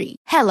guilt-free.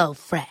 Hello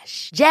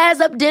Fresh. Jazz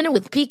up dinner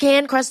with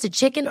pecan-crusted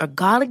chicken or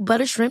garlic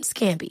butter shrimp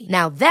scampi.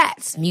 Now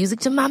that's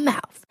music to my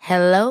mouth.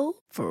 Hello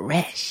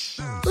Fresh.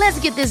 Let's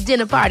get this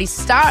dinner party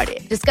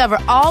started. Discover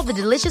all the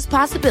delicious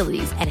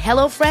possibilities at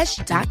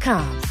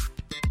HelloFresh.com.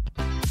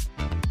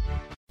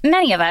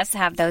 Many of us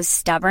have those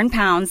stubborn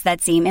pounds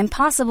that seem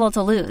impossible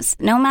to lose,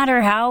 no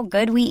matter how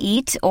good we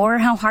eat or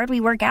how hard we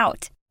work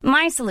out.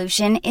 My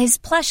solution is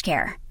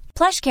PlushCare.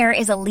 PlushCare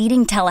is a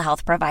leading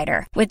telehealth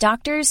provider with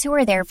doctors who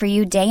are there for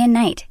you day and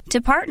night to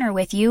partner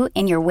with you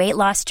in your weight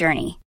loss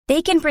journey.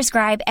 They can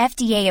prescribe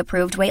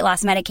FDA-approved weight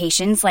loss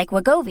medications like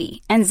Wegovy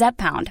and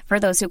Zepbound for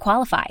those who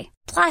qualify.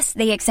 Plus,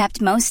 they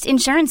accept most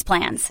insurance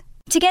plans.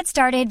 To get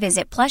started,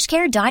 visit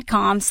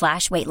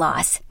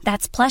plushcare.com/weightloss.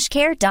 That's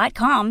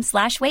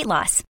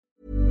plushcare.com/weightloss.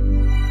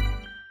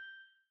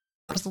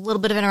 There was a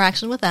little bit of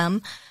interaction with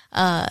them.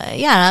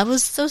 I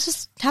was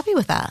just happy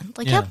with that.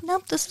 Like,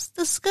 this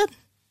is good.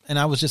 And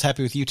I was just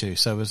happy with you too.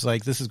 So it was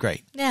like, this is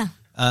great. Yeah.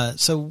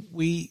 So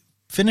we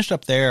finished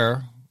up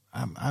there.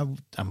 I'm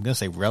going to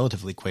say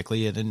relatively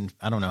quickly. I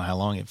don't know how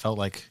long it felt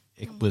like.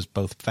 It was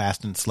both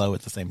fast and slow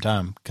at the same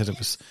time because it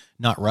was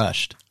not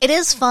rushed. It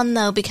is fun,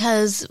 though,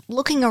 because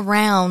looking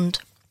around,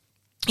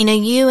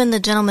 you and the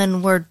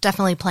gentleman were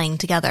definitely playing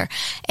together.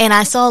 And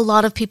I saw a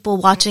lot of people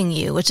watching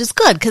you, which is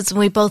good because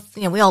we both,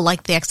 we all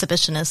like the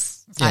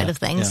exhibitionist side of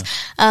things.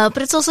 Yeah.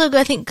 But it's also,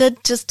 I think,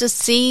 good just to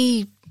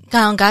see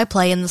guy on guy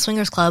play in the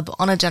Swingers Club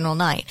on a general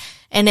night.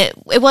 And it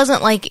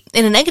wasn't like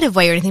in a negative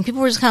way or anything.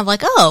 People were just kind of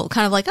like, oh,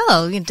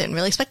 you didn't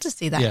really expect to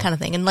see that kind of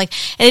thing. And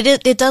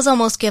it does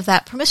almost give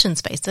that permission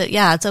space that,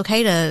 it's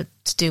okay to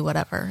do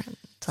whatever.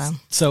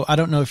 So I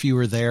don't know if you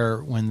were there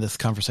when this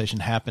conversation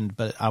happened,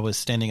 but I was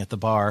standing at the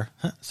bar,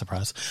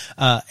 surprise,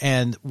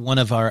 and one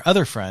of our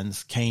other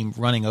friends came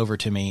running over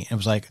to me and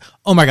was like,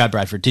 "Oh my God,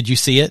 Bradford, did you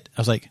see it?"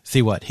 I was like,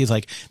 "See what?" He's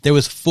like, "There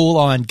was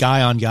full-on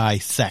guy-on-guy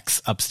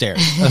sex upstairs."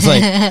 I was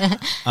like,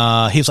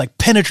 he was like,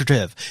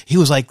 penetrative. He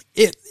was like,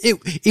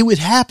 it would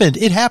happen.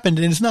 It happened,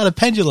 and it's not a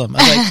pendulum. I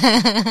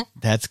was like,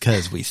 that's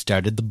because we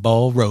started the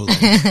ball rolling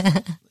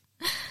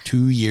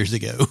 2 years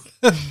ago.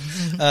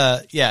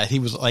 He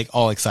was like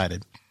all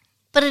excited.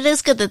 But it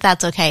is good that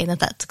that's okay and that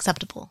that's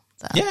acceptable.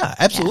 So, yeah,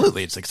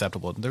 absolutely. It's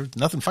acceptable. There's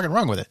nothing fucking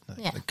wrong with it.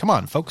 Yeah. Like, come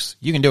on, folks.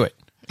 You can do it.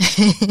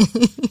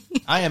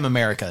 I am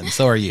America, and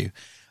so are you.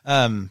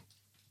 I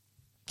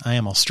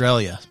am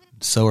Australia.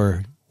 So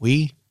are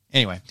we.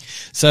 Anyway,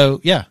 so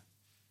yeah,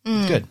 it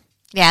was good.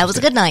 Yeah, it was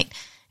a good night.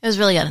 It was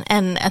really good.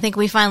 And I think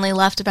we finally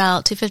left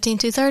about 2:15,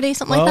 2:30,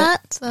 something like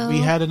that. So we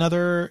had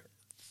another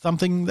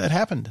something that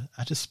happened.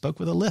 I just spoke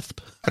with a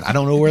lisp. I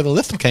don't know where the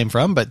lisp came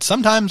from, but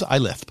sometimes I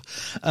lisp.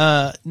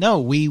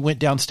 No, we went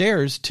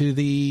downstairs to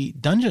the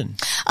dungeon.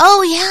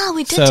 Oh yeah,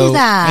 we did do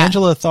that.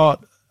 Angela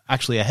thought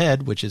actually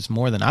ahead, which is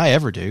more than I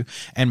ever do,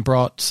 and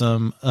brought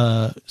some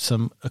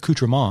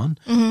accoutrement,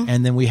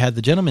 and then we had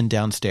the gentleman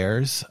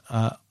downstairs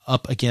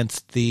up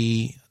against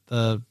the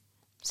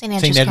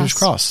St. Andrew's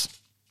Cross.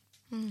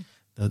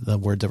 The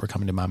words that were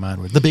coming to my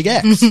mind were the big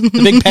X,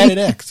 the big padded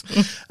X.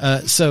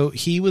 So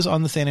he was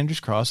on the St. Andrew's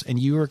Cross, and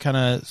you were kind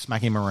of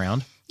smacking him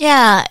around.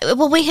 Yeah.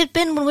 Well, we had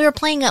been, when we were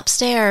playing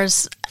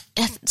upstairs,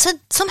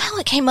 somehow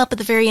it came up at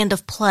the very end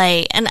of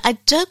play, and I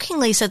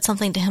jokingly said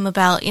something to him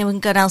about, we can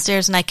go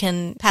downstairs and I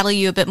can paddle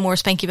you a bit more,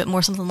 spank you a bit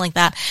more, something like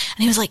that.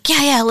 And he was like,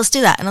 yeah, let's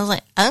do that. And I was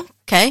like,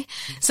 okay.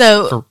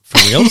 So for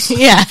reals?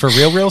 Yeah. For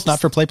reals,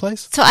 not for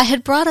plays? So I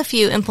had brought a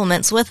few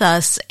implements with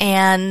us,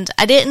 and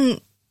I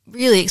didn't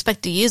really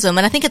expect to use them.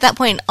 And I think at that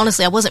point,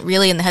 honestly, I wasn't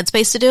really in the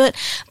headspace to do it,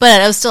 but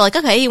I was still like,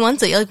 okay, he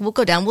wants it. Like, we'll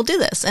go down, we'll do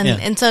this.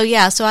 And so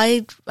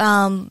I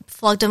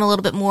flogged him a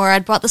little bit more.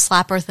 I'd brought the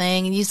slapper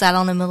thing and used that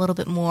on him a little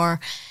bit more.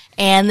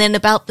 And then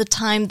about the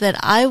time that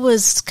I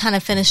was kind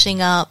of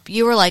finishing up,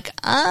 you were like,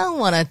 I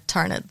want to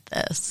turn at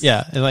this.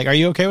 Yeah. And like, are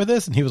you okay with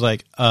this? And he was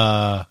like,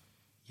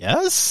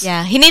 yes.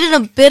 Yeah. He needed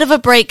a bit of a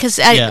break because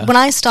when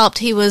I stopped,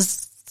 he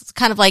was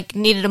kind of like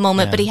needed a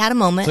moment, but he had a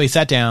moment. So he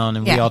sat down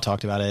and we all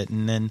talked about it.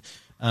 And then,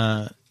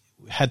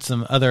 had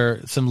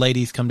some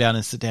ladies come down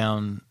and sit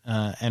down,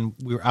 and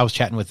I was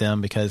chatting with them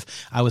because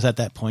I was at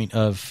that point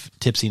of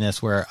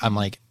tipsiness where I'm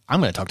like, I'm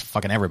going to talk to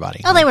fucking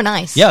everybody. Oh, they were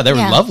nice. Yeah, they were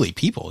lovely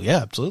people. Yeah,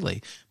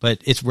 absolutely. But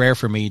it's rare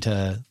for me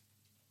to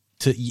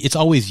it's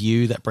always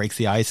you that breaks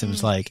the ice and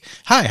was like,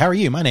 hi, how are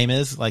you? My name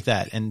is like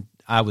that. And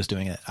I was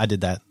doing it. I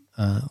did that,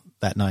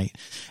 that night.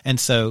 And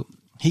so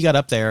he got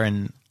up there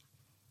and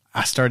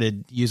I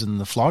started using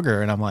the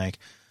flogger and I'm like,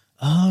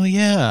 oh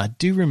yeah, I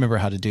do remember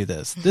how to do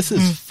this. This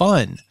is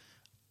fun.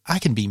 I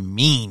can be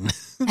mean.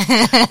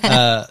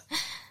 And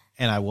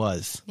I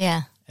was.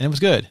 Yeah. And it was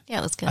good. Yeah,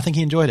 it was good. I think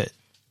he enjoyed it.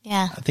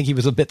 Yeah. I think he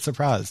was a bit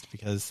surprised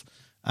because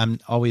I'm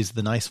always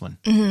the nice one.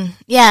 Mm-hmm.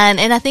 Yeah.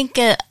 And I think,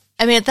 at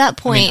that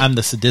point. I'm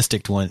the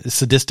sadistic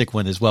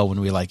one as well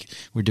when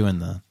we're doing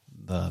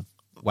the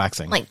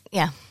waxing. Like,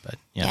 yeah. But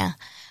yeah.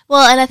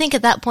 Well, and I think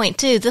at that point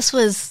too, this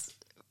was,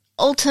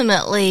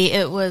 ultimately,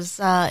 it was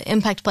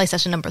Impact Play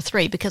Session number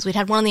 3 because we'd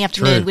had one in the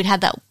afternoon. True. We'd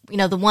had that,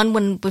 the one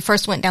when we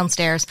first went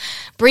downstairs.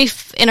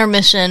 Brief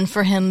intermission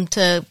for him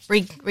to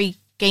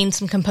regain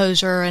some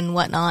composure and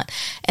whatnot,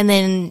 and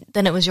then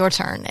it was your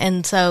turn.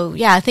 And so,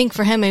 yeah, I think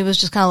for him, it was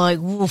just kind of like,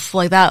 woof,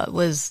 like that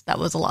was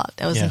a lot.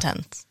 That was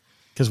intense.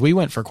 Because we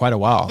went for quite a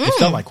while. It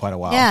felt like quite a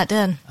while. Yeah, it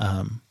did.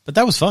 But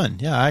that was fun.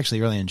 Yeah, I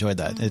actually really enjoyed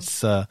that.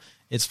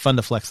 It's fun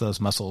to flex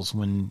those muscles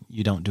when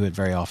you don't do it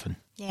very often.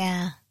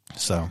 Yeah.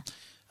 So.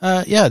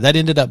 That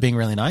ended up being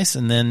really nice.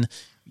 And then,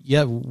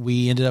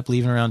 we ended up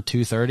leaving around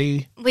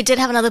 2:30. We did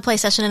have another play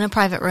session in a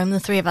private room, the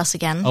 3 of us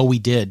again. Oh, we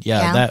did.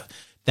 Yeah.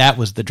 That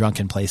was the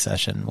drunken play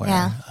session where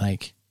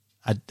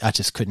I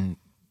just couldn't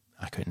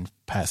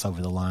pass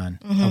over the line.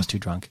 I was too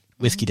drunk.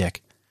 Whiskey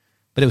dick.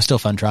 But it was still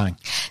fun trying.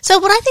 So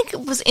what I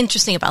think was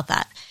interesting about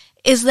that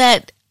is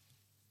that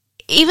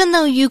even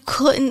though you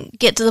couldn't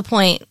get to the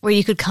point where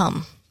you could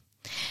come,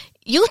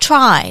 you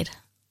tried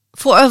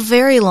for a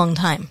very long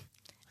time.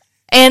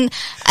 And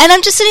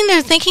I'm just sitting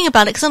there thinking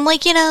about it because I'm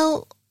like,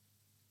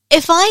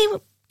 if I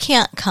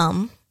can't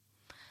come,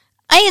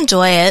 I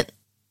enjoy it.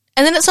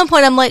 And then at some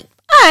point I'm like,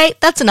 all right,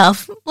 that's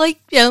enough. Like,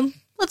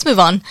 let's move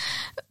on.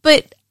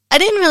 But I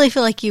didn't really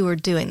feel like you were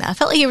doing that. I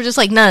felt like you were just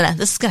like, no,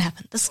 this is going to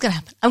happen. This is going to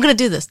happen. I'm going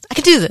to do this. I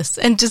can do this.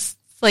 And just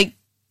like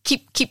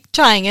keep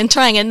trying and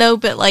trying and no,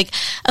 but like,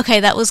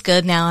 okay, that was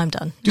good. Now I'm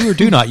done. Do or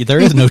do not.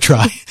 There is no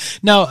try.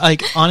 No,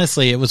 like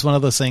honestly, it was one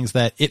of those things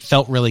that it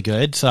felt really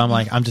good. So I'm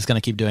like, I'm just going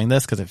to keep doing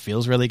this because it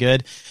feels really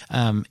good.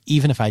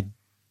 Even if I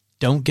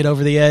don't get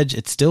over the edge,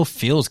 it still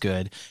feels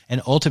good.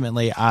 And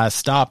ultimately I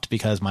stopped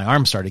because my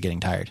arms started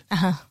getting tired.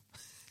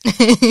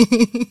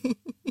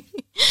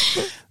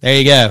 There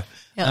you go.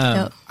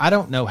 Yep. I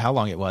don't know how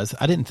long it was.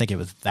 I didn't think it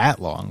was that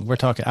long.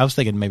 I was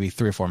thinking maybe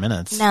 3 or 4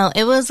 minutes. No,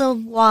 it was a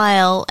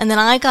while. And then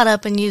I got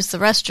up and used the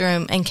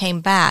restroom and came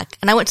back.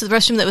 And I went to the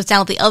restroom that was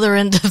down at the other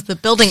end of the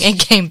building and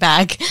came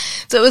back.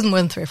 So it was more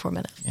than 3 or 4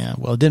 minutes. Yeah,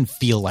 well, it didn't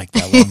feel like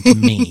that long to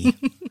me.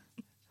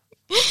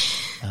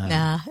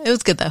 Nah, it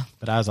was good though.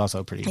 But I was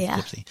also pretty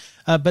tipsy.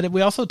 But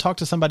we also talked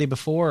to somebody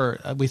before.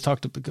 We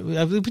talked to a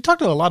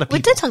lot of people.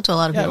 We did talk to a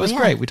lot of people. Yeah, it was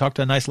great. We talked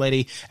to a nice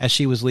lady as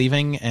she was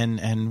leaving,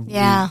 and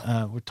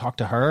we talked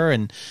to her,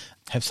 and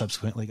have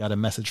subsequently got a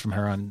message from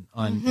her on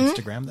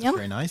Instagram. That's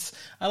very nice.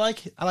 I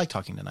like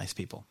talking to nice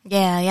people.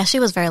 Yeah, she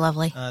was very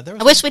lovely.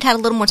 I wish we'd had a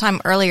little more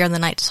time earlier in the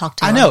night to talk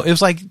to her. I know. It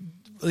was like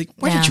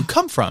where did you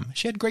come from?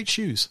 She had great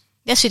shoes.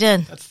 Yes, she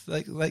did. That's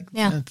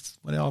that's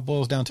what it all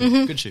boils down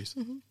to. Good shoes.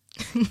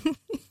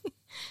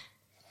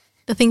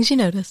 The things you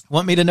notice.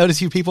 Want me to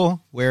notice you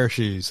people? Wear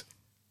shoes.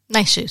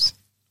 Nice shoes.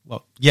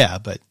 Well, yeah,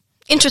 but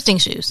interesting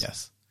shoes.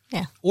 Yes.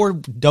 Yeah. Or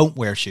don't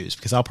wear shoes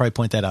because I'll probably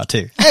point that out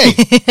too. Hey,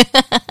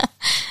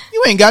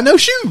 you ain't got no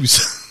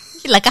shoes.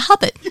 You're like a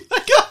hobbit.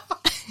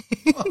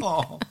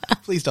 Oh,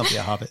 please don't be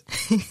a hobbit.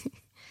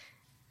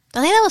 I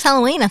think that was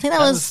Halloween. I think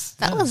that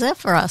was it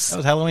for us. That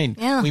was Halloween.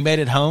 Yeah. We made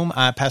it home.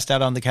 I passed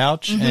out on the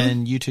couch,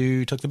 and you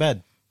two took the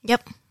bed.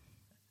 Yep.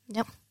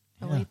 Yeah.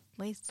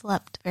 We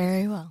slept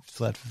very well.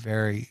 Slept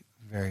very,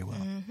 very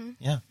well.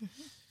 Yeah.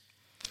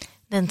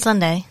 Then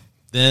Sunday.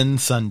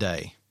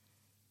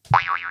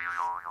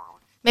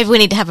 Maybe we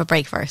need to have a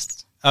break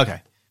first.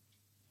 Okay.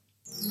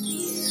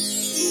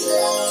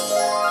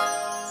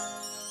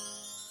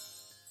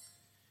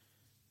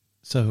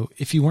 So,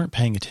 if you weren't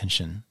paying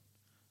attention,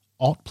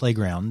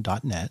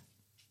 altplayground.net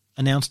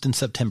announced in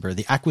September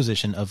the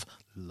acquisition of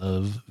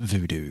Love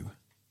Voodoo.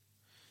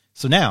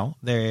 So now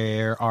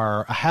there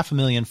are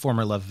 500,000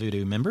 former Love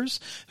Voodoo members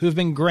who have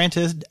been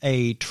granted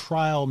a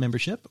trial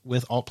membership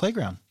with Alt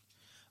Playground.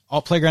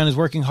 Alt Playground is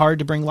working hard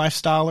to bring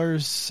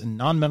lifestylers and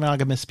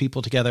non-monogamous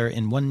people together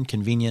in one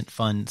convenient,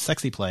 fun,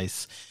 sexy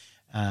place.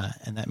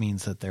 And that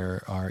means that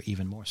there are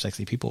even more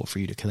sexy people for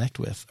you to connect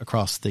with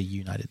across the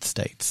United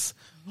States.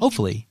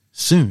 Hopefully,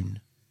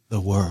 soon, the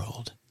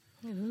world.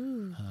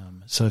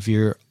 So if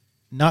you're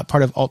not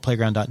part of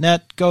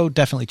altplayground.net, go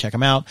definitely check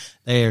them out.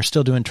 They are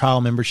still doing trial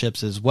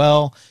memberships as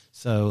well.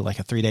 So like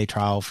a 3-day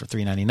trial for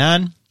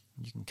 $3.99.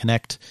 You can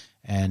connect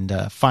and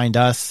find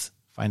us,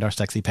 find our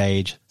sexy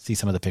page, see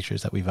some of the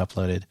pictures that we've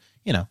uploaded.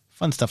 You know,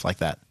 fun stuff like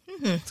that.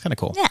 It's kind of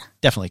cool. Yeah.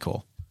 Definitely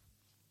cool.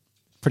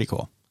 Pretty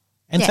cool.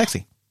 And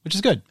sexy, which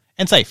is good.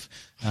 And safe,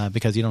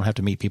 because you don't have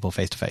to meet people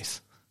face to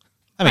face.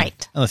 I mean,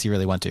 unless you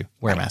really want to.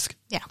 Wear a mask.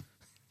 Yeah.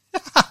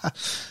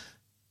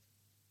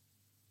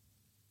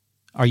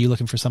 Are you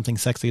looking for something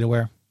sexy to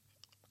wear?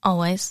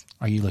 Always.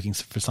 Are you looking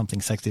for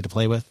something sexy to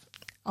play with?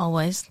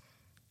 Always.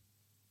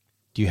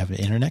 Do you have an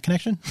internet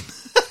connection?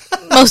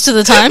 Most of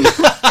the time.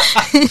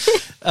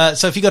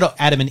 So if you go to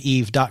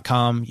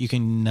adamandeve.com, you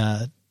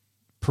can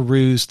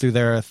peruse through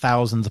their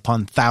thousands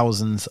upon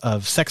thousands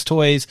of sex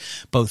toys,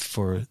 both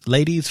for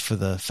ladies, for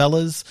the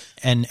fellas,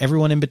 and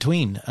everyone in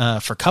between,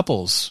 for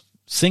couples,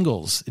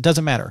 singles, it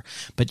doesn't matter.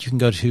 But you can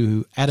go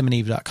to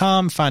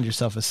adamandeve.com, find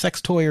yourself a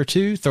sex toy or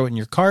two, throw it in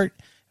your cart.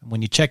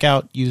 When you check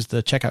out, use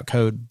the checkout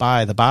code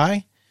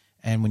BUY.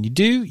 And when you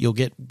do, you'll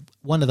get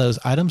one of those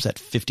items at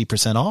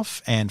 50%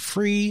 off and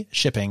free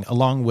shipping,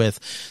 along with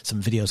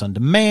some videos on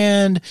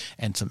demand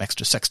and some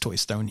extra sex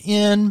toys thrown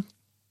in.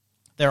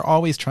 They're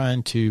always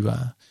trying to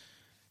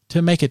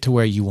make it to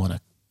where you want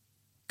to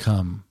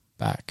come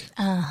back.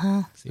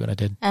 See what I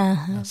did?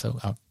 So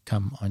I'll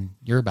come on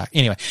your back.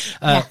 Anyway,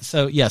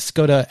 so yes,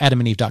 go to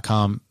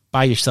adamandeve.com.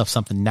 Buy yourself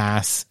something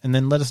nice, and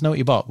then let us know what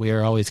you bought. We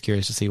are always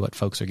curious to see what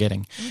folks are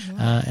getting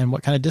and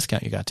what kind of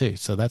discount you got, too.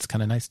 So that's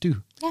kind of nice,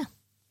 too. Yeah.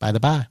 By the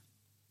by.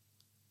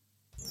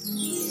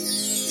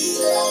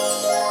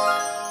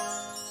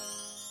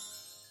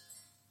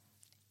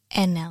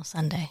 And now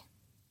Sunday.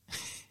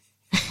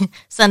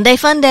 Sunday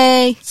fun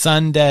day.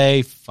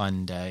 Sunday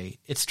fun day.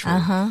 It's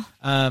true.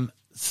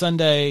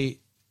 Sunday,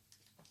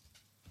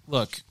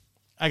 look,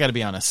 I got to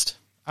be honest.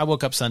 I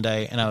woke up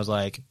Sunday, and I was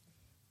like,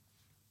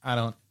 I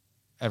don't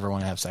ever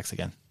want to have sex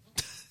again.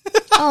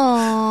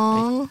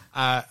 Aww.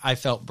 I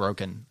felt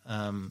broken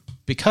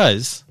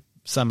because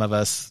some of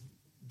us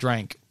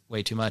drank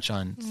way too much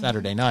on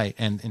Saturday night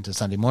and into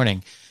Sunday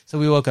morning. So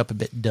we woke up a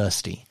bit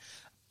dusty.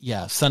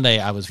 Yeah, Sunday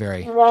I was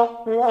very...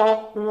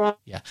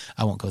 Yeah,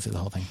 I won't go through the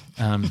whole thing.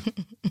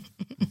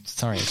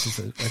 Sorry, it's just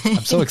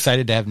I'm so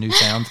excited to have new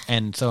sounds,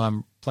 and so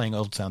I'm playing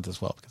old sounds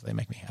as well because they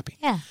make me happy.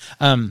 Yeah.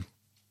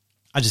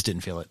 I just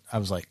didn't feel it. I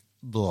was like...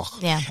 Ugh.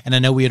 Yeah. And I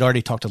know we had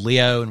already talked to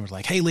Leo and was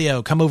like, hey,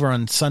 Leo, come over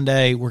on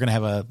Sunday. We're going to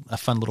have a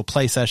fun little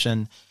play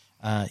session.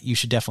 You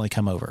should definitely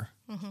come over.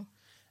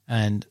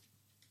 And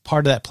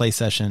part of that play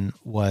session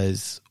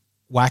was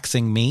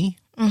waxing me.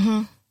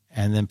 And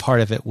then part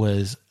of it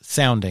was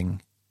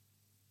sounding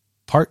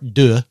part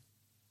deux,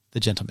 the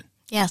gentleman.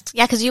 Yes.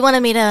 Yeah, because you wanted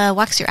me to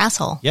wax your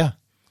asshole. Yeah.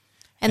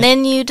 And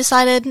then you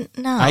decided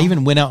no. I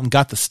even went out and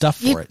got the stuff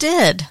for it. You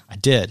did. I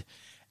did.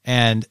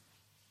 And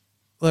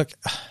look...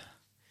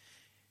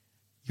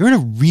 You're in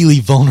a really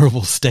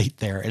vulnerable state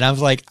there. And I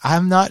was like,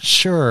 I'm not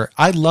sure.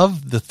 I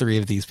love the three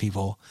of these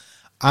people.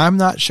 I'm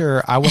not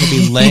sure I want to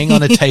be laying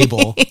on a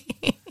table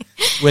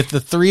with the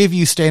three of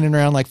you standing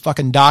around like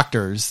fucking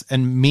doctors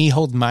and me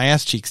holding my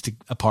ass cheeks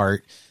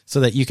apart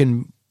so that you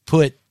can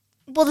put...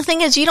 Well, the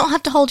thing is, you don't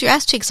have to hold your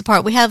ass cheeks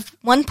apart. We have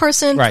one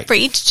person for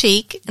each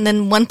cheek and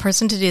then one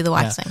person to do the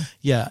waxing.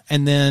 Yeah.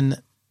 And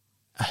then,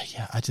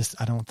 I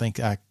don't think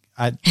I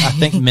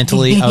think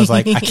mentally I was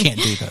like, I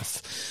can't do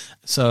this.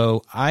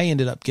 So I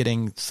ended up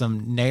getting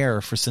some Nair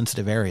for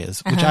sensitive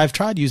areas, which I've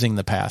tried using in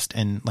the past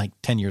and like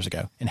 10 years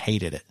ago and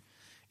hated it.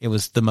 It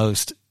was the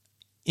most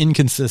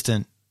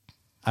inconsistent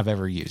I've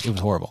ever used. It was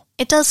horrible.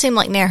 It does seem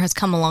like Nair has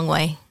come a long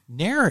way.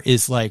 Nair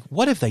is like,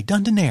 what have they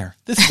done to Nair?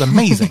 This is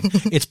amazing.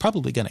 It's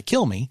probably going to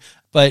kill me,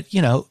 but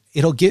you know,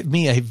 it'll give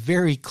me a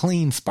very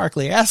clean,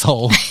 sparkly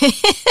asshole.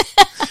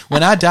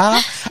 When I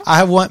die,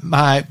 I want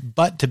my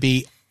butt to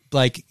be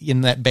like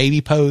in that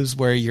baby pose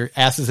where your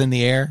ass is in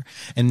the air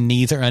and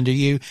knees are under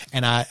you.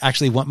 And I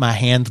actually want my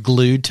hands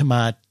glued to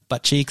my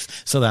butt cheeks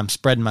so that I'm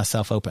spreading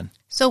myself open.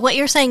 So what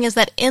you're saying is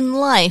that in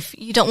life,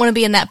 you don't want to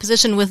be in that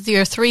position with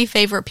your 3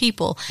 favorite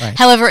people. Right.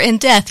 However, in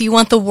death, you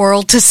want the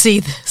world to see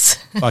this.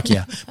 Fuck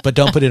yeah. But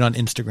don't put it on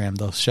Instagram.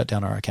 They'll shut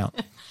down our account.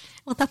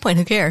 Well, at that point,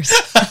 who cares?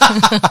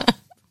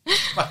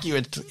 Fuck you,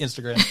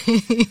 Instagram.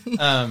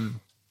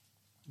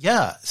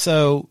 Yeah,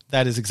 so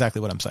that is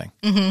exactly what I'm saying.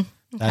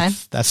 Mm-hmm. Okay.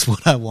 That's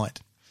what I want.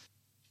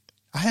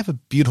 I have a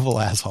beautiful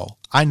asshole.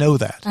 I know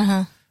that.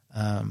 Uh-huh.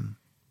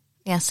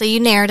 Yeah, so you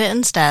nared it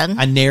instead.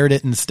 I nared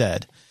it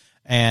instead.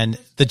 And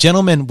the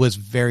gentleman was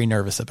very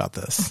nervous about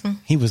this. Mm-hmm.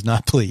 He was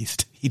not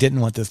pleased. He didn't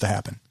want this to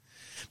happen.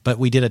 But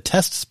we did a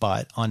test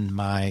spot on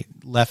my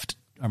left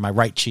or my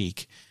right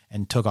cheek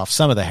and took off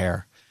some of the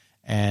hair.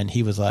 And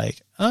he was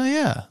like, oh,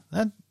 yeah,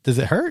 does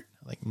it hurt?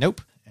 Like,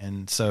 nope.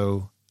 And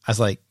so I was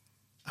like,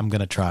 I'm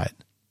going to try it.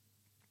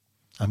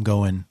 I'm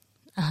going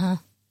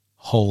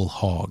whole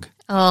hog.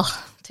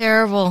 Oh,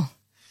 terrible.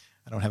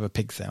 I don't have a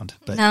pig sound.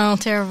 But no,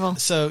 terrible.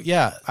 So,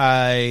 yeah,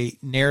 I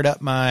nared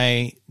up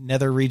my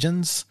nether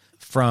regions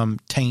from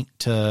taint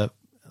to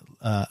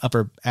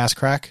upper ass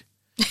crack.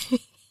 I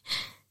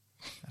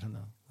don't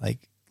know, like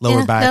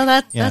lower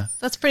back. No,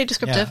 that's pretty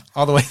descriptive. Yeah,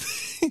 all the way.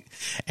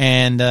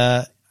 And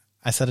I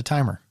set a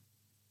timer.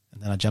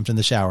 And then I jumped in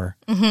the shower,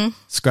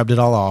 scrubbed it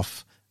all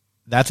off.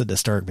 That's a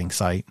disturbing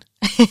sight.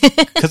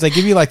 Because they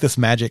give you like this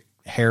magic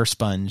hair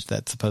sponge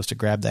that's supposed to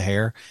grab the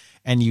hair.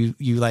 And you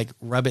like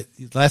rub it.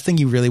 The last thing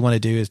you really want to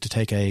do is to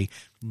take a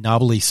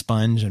knobbly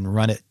sponge and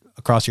run it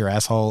across your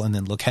asshole and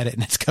then look at it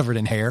and it's covered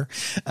in hair.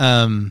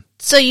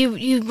 So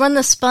you run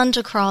the sponge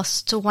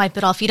across to wipe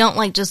it off. You don't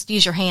like just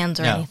use your hands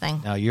or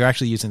anything. No, you're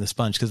actually using the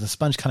sponge because the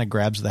sponge kind of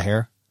grabs the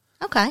hair.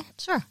 Okay,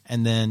 sure.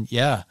 And then,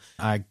 yeah,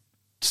 I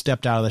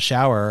stepped out of the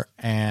shower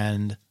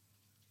and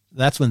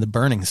that's when the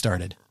burning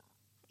started.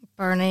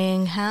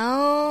 Burning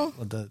how?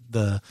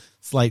 The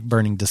slight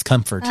burning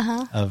discomfort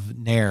of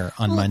nair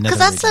on my nether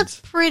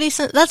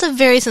regions. That's a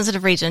very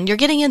sensitive region. You're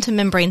getting into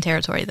membrane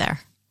territory there.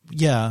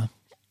 Yeah.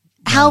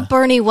 How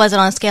burny was it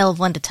on a scale of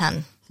 1 to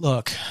 10?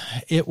 Look,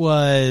 it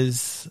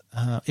was.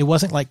 It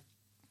wasn't like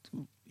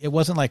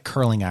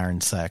curling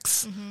iron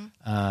sex,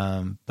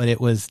 but it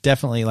was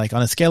definitely like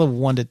on a scale of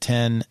 1 to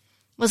 10.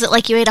 Was it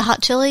like you ate a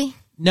hot chili?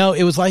 No,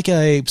 it was like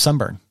a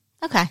sunburn.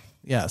 Okay.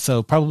 Yeah,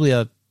 so probably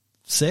a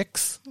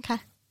 6. Okay.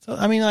 So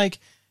I mean, like,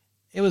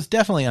 it was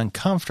definitely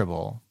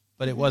uncomfortable,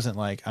 but it wasn't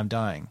like I'm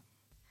dying.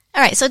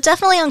 All right, so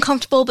definitely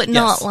uncomfortable, but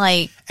not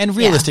like... And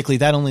realistically,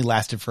 that only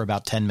lasted for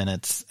about 10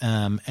 minutes.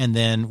 And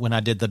then when I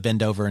did the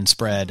bend over and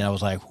spread, I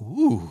was like,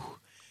 ooh,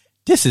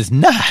 this is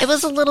nice. It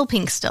was a little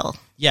pink still.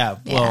 Yeah,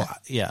 well,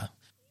 yeah.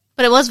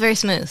 But it was very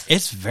smooth.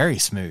 It's very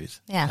smooth.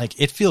 Yeah.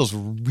 Like, it feels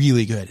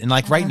really good. And,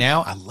 like, right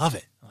now, I love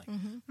it.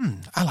 I'm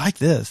like, I like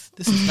this.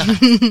 This is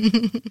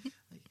nice.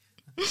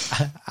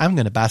 I'm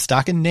going to buy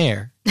stock in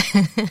Nair.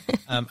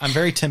 I'm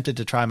very tempted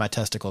to try my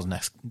testicles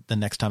the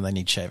next time they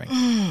need shaving.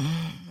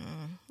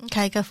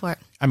 Okay, go for it.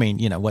 I mean,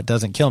 what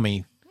doesn't kill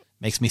me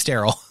makes me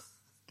sterile.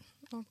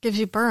 Gives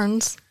you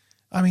burns.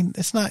 I mean,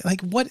 it's not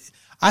like what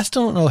I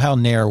still don't know how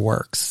Nair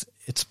works.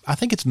 I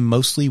think it's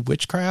mostly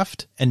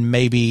witchcraft and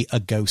maybe a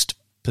ghost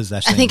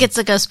possession. I think it's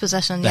a ghost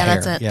possession. Yeah,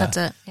 hair. That's it. Yeah. That's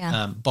it.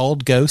 Yeah.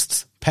 Bald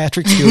ghosts.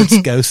 Patrick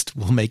Stewart's ghost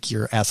will make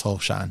your asshole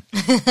shine.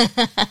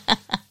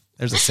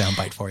 There's a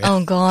soundbite for you.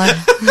 Oh God.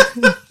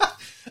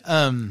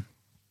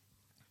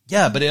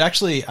 Yeah, but it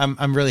actually,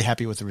 I'm really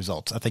happy with the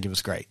results. I think it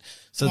was great.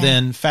 So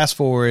then fast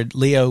forward,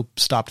 Leo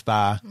stopped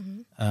by,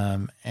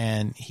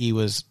 and he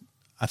was,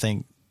 I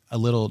think, a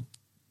little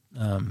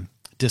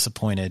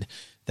disappointed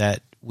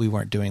that we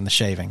weren't doing the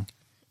shaving.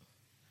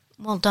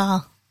 Well,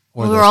 duh.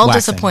 Or we were all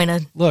waxing.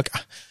 Disappointed. Look,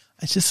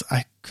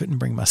 I couldn't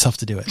bring myself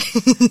to do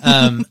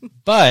it.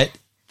 But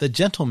the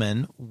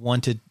gentleman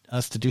wanted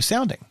us to do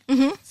sounding.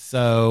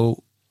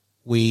 So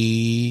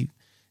we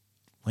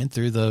went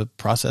through the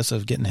process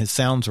of getting his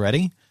sounds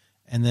ready.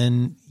 And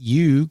then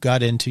you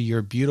got into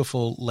your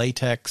beautiful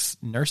latex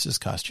nurse's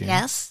costume.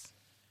 Yes.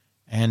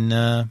 And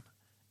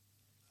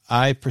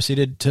I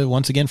proceeded to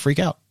once again freak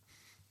out.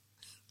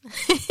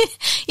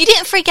 You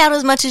didn't freak out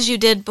as much as you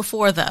did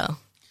before, though.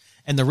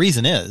 And the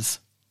reason is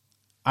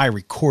I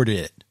recorded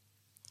it,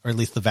 or at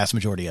least the vast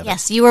majority of it.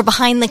 Yes, you were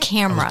behind the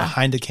camera. I was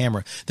behind the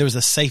camera. There was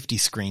a safety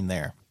screen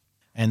there.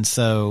 And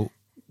so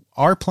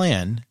our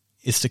plan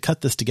is to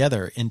cut this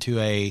together into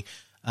a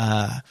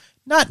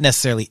not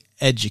necessarily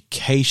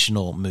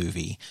educational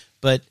movie,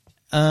 but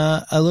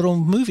a little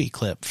movie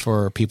clip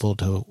for people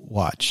to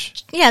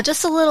watch. Yeah,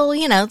 just a little,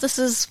 this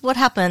is what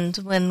happened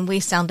when we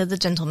sounded the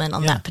gentleman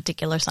on that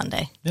particular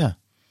Sunday. Yeah.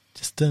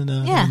 Just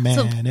another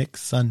manic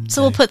Sunday.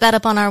 So we'll put that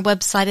up on our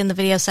website in the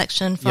video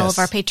section for all of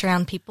our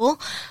Patreon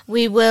people.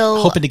 We will...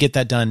 Hoping to get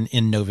that done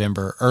in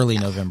November, early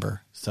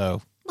November.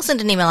 So we'll send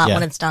an email out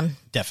when it's done.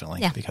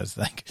 Definitely. Yeah. Because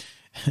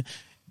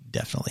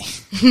definitely.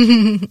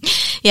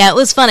 Yeah, it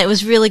was fun. It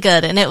was really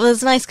good. And it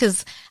was nice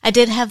because I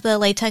did have the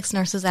latex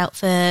nurse's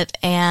outfit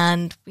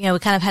and, we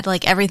kind of had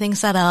like everything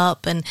set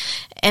up and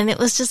it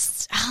was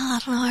just, I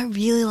don't know, I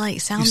really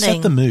like sounding. You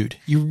set the mood.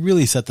 You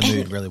really set the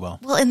mood really well.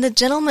 Well, and the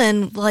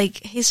gentleman,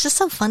 he's just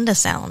so fun to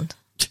sound.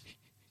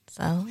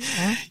 So,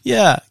 yeah.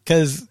 Yeah,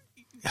 because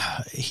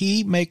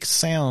he makes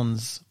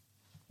sounds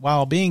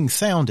while being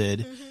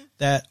sounded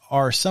that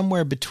are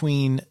somewhere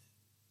between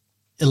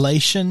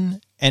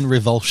elation and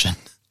revulsion.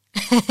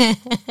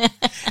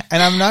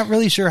 And I'm not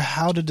really sure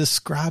how to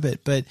describe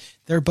it, but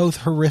they're both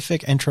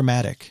horrific and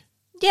traumatic.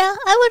 Yeah,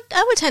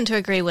 I would tend to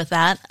agree with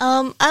that.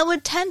 I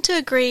would tend to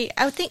agree.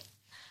 I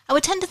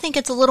would tend to think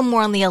it's a little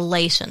more on the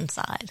elation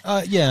side.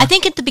 Yeah. I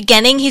think at the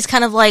beginning he's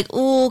kind of like,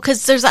 ooh,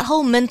 because there's that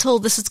whole mental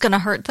this is going to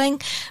hurt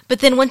thing. But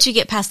then once you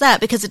get past that,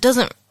 because it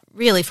doesn't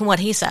really, from what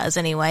he says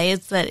anyway,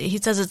 it's that he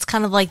says it's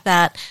kind of like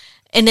that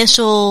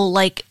initial,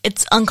 like,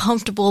 it's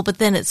uncomfortable, but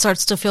then it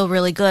starts to feel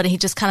really good. And he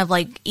just kind of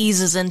like he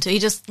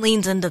just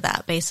leans into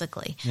that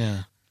basically.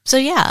 Yeah. So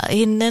yeah,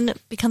 and then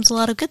it becomes a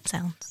lot of good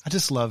sounds. I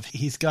just love,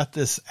 he's got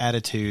this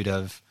attitude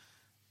of,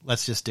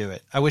 let's just do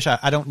it. I wish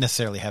I don't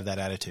necessarily have that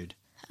attitude.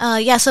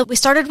 Yeah, so we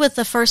started with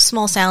the first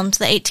small sound,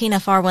 the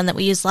 18FR one that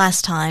we used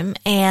last time,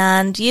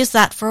 and used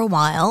that for a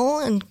while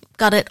and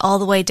got it all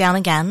the way down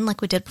again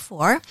like we did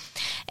before.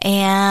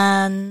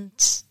 And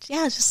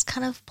yeah, just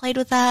kind of played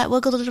with that,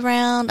 wiggled it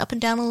around, up and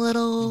down a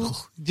little.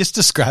 Just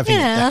describing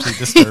it actually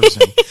disturbs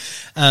me.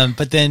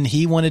 But then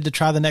he wanted to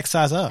try the next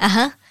size up.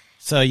 Uh-huh.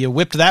 So you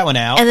whipped that one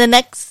out. And the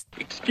next...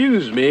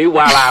 Excuse me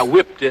while I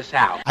whip this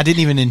out. I didn't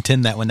even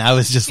intend that one. I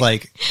was just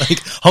like,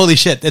 holy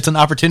shit, it's an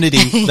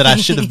opportunity that I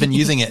should have been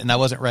using it, and I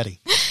wasn't ready.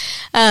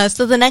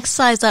 So the next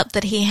size up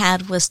that he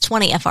had was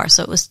 20 FR,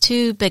 so it was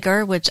 2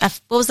 bigger, which,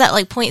 what was that,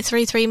 like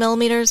 0.33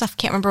 millimeters? I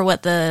can't remember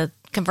what the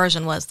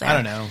conversion was there. I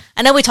don't know.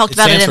 I know we talked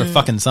about it in... It stands for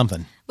fucking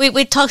something.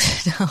 We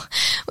talked... No,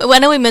 I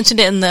know we mentioned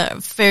it in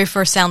the very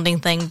first sounding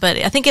thing, but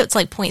I think it's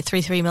like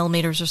 0.33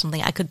 millimeters or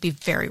something. I could be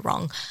very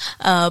wrong.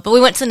 But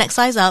we went to the next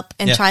size up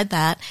and tried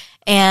that,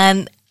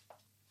 and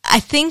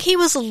I think he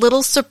was a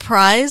little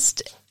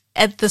surprised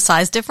at the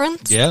size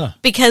difference. Yeah.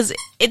 Because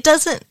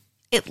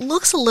it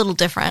looks a little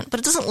different, but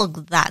it doesn't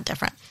look that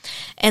different.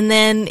 And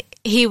then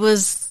he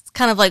was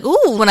kind of like,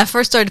 ooh, when I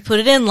first started to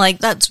put it in, like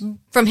that's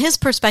from his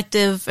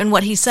perspective and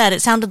what he said,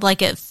 it sounded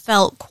like it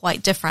felt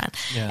quite different.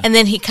 Yeah. And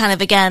then he kind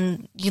of,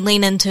 again, you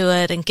lean into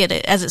it and get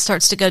it as it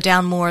starts to go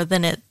down more,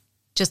 then it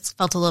just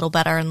felt a little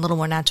better and a little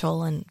more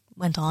natural and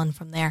went on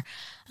from there.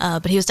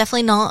 But he was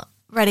definitely not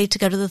ready to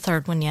go to the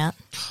third one yet.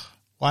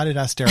 Why did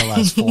I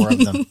sterilize 4 of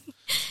them? Yeah.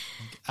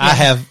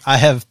 I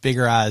have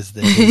bigger eyes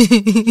than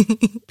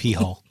his pee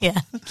hole. Yeah.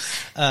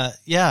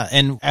 Yeah.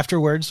 And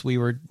afterwards we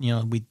were,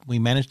 we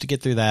managed to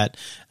get through that.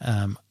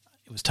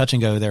 It was touch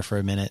and go there for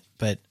a minute,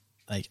 but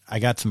like I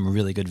got some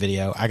really good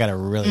video. I got a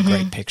really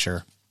great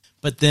picture,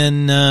 but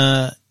then,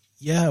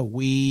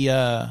 we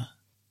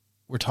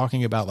were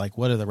talking about like,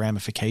 what are the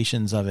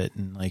ramifications of it?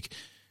 And like,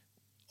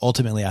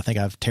 ultimately, I think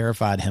I've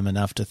terrified him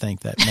enough to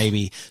think that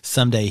maybe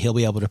someday he'll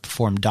be able to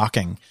perform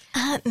docking.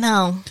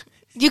 No.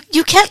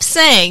 You kept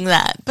saying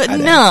that, but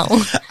no.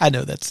 I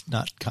know that's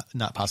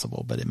not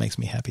possible, but it makes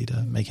me happy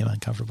to make him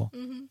uncomfortable.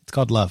 Mm-hmm. It's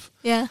called love.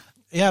 Yeah.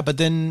 Yeah, but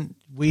then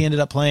we ended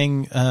up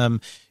playing,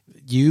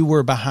 you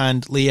were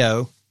behind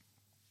Leo,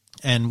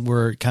 and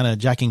we're kind of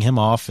jacking him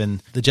off,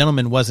 and the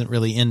gentleman wasn't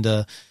really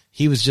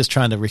he was just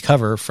trying to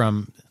recover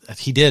from,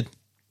 he did.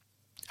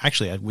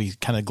 Actually, we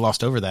kind of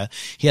glossed over that.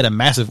 He had a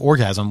massive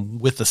orgasm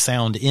with the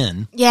sound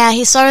in. Yeah,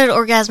 he started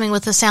orgasming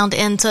with the sound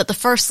in. So at the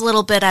first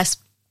little bit, I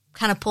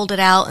kind of pulled it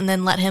out and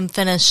then let him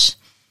finish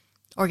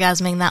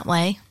orgasming that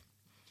way.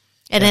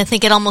 And I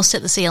think it almost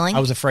hit the ceiling. I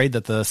was afraid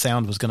that the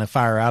sound was going to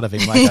fire out of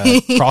him like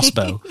a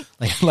crossbow,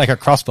 like a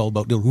crossbow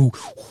bolt,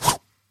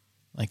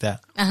 like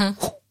that.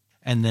 Uh-huh.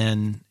 And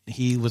then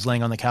he was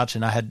laying on the couch,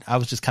 and I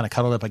was just kind of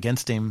cuddled up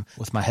against him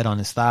with my head on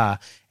his thigh.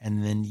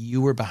 And then you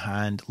were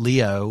behind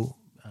Leo,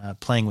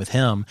 playing with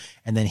him,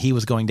 and then he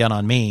was going down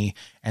on me,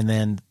 and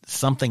then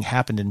something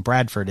happened in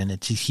Bradford,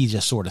 and he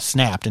just sort of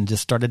snapped and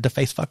just started to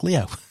face fuck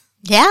Leo.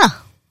 Yeah,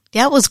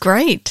 it was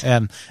great.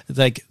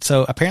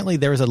 So apparently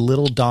there was a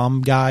little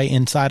Dom guy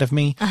inside of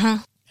me,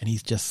 and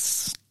he's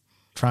just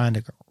trying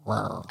to.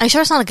 Are you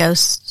sure it's not a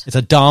ghost? It's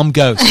a Dom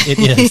ghost. It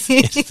is.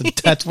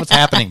 That's what's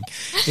happening.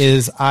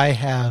 Is I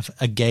have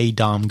a gay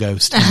Dom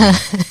ghost,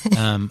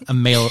 a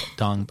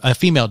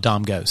female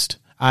Dom ghost.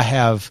 I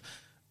have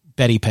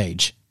Betty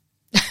Page.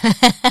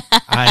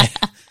 I'd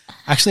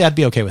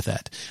be okay with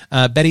that.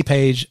 Betty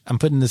Page, I'm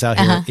putting this out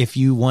here. If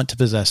you want to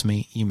possess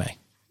me, you may.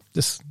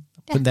 Just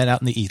put that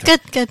out in the ether.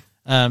 Good.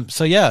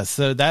 So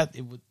that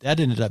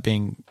ended up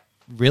being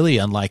really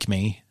unlike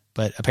me,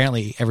 but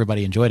apparently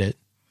everybody enjoyed it.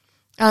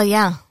 Oh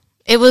yeah.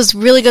 It was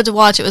really good to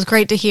watch. It was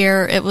great to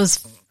hear. It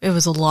was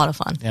a lot of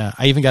fun. Yeah.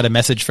 I even got a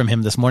message from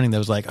him this morning that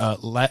was like,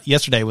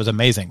 yesterday was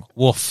amazing.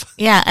 Woof.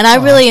 Yeah. And I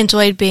really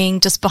enjoyed being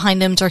just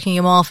behind him, jerking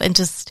him off, and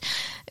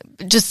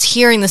just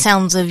hearing the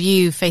sounds of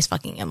you face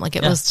fucking him. Like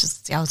it was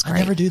just, it was great. I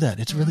never do that.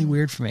 It's really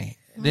weird for me.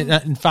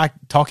 In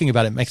fact, talking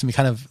about it makes me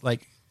kind of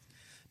like,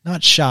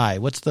 not shy.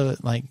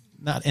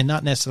 Not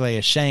necessarily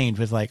ashamed,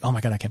 but like, oh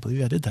my God, I can't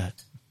believe I did that.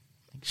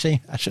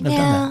 Shame. I shouldn't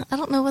have done that. I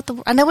don't know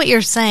I know what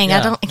you're saying.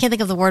 Yeah. I can't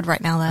think of the word right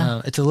now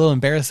though. It's a little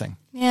embarrassing.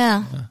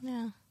 Yeah.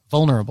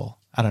 Vulnerable.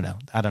 I don't know.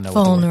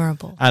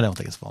 Vulnerable. I don't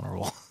think it's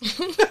vulnerable.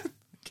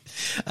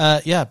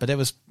 Yeah, but it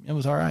was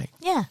all right.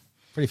 Yeah.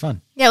 Pretty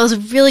fun. Yeah, it was a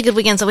really good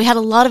weekend. So we had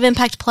a lot of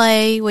Impact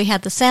play. We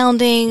had the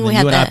sounding. And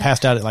you and I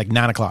passed out at like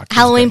 9 o'clock.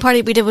 Halloween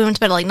party we went to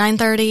bed at like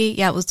 9:30.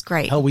 Yeah, it was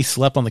great. Hell, we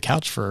slept on the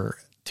couch for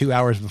 2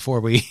 hours before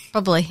we...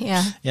 Probably,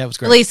 yeah. Yeah, it was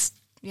great. At least,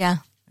 yeah.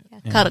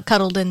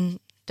 Cuddled and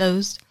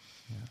dozed.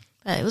 Yeah.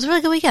 But it was a really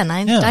good weekend.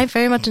 I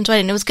very much enjoyed it.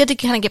 And it was good to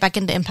kind of get back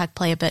into Impact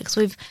play a bit because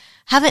we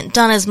haven't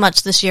done as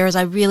much this year as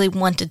I really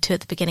wanted to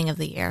at the beginning of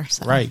the year.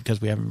 So. Right, because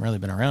we haven't really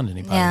been around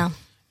anybody. Yeah.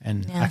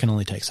 And I can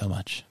only take so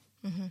much.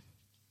 Mm-hmm.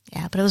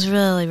 Yeah, but it was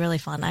really, really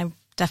fun. I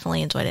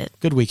definitely enjoyed it.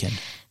 Good weekend.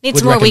 Need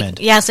some more weekends.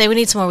 Yeah, we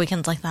need some more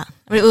weekends like that.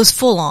 I mean, it was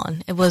full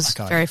on. It was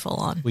very full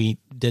on. We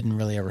didn't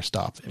really ever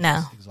stop. It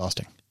was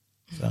exhausting.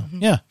 So,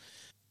 Mm-hmm.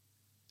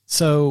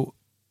 So,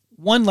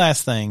 one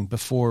last thing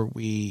before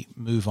we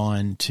move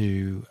on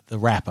to the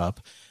wrap up.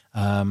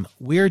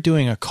 We're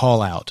doing a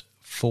call out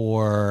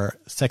for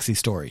sexy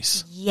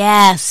stories.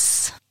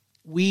 Yes.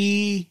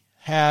 We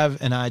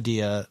have an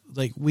idea.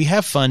 Like, we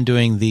have fun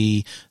doing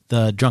the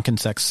drunken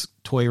sex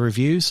toy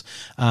reviews.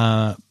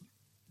 They're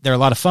a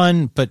lot of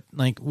fun, but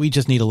like, we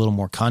just need a little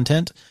more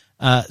content.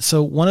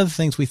 So one of the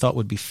things we thought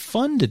would be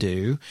fun to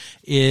do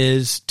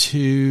is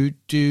to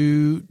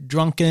do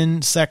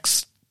drunken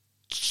sex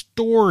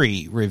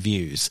story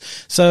reviews.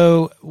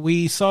 So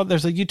we saw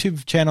there's a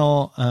YouTube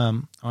channel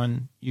on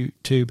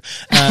YouTube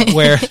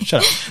where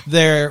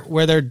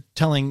where they're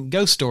telling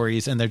ghost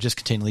stories and they're just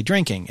continually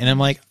drinking. And I'm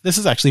like, this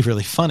is actually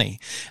really funny.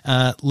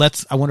 I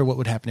wonder what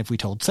would happen if we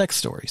told sex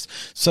stories.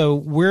 So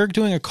we're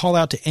doing a call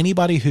out to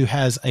anybody who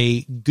has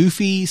a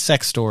goofy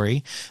sex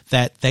story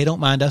that they don't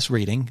mind us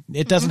reading.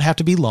 It doesn't have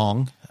to be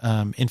long.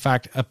 In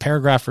fact, a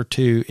paragraph or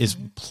two is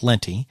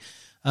plenty.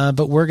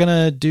 But we're going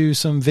to do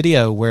some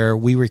video where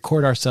we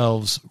record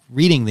ourselves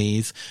reading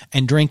these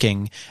and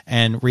drinking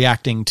and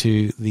reacting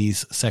to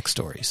these sex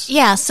stories.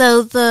 Yeah.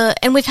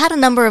 And we've had a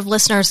number of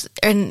listeners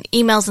and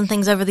emails and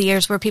things over the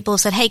years where people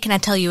have said, hey, can I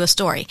tell you a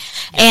story?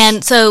 Yes.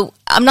 And so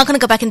I'm not going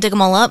to go back and dig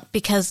them all up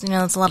because,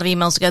 it's a lot of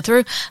emails to go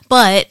through.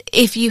 But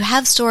if you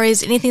have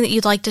stories, anything that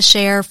you'd like to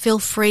share, feel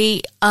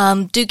free.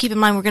 Do keep in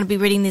mind we're going to be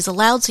reading these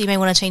aloud, so you may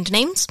want to change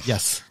names.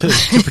 Yes, to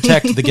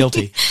protect the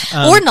guilty.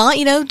 Or not,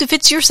 if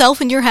it's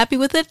yourself and you're happy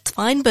with it, it's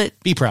fine, but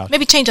be proud.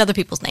 Maybe change other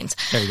people's names.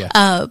 There you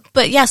go.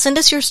 But yeah, send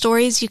us your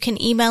stories. You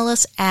can email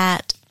us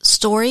at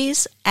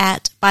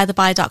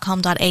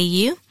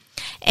stories@bytheby.com.au.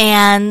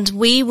 And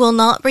we will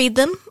not read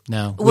them.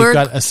 No, we've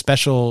got a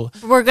special.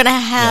 We're going to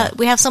have,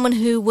 we have someone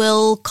who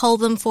will cull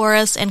them for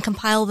us and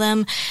compile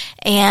them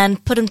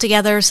and put them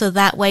together so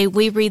that way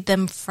we read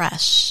them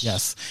fresh.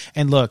 Yes.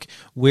 And look,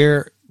 we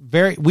are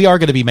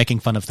going to be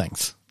making fun of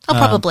things. Oh,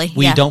 probably.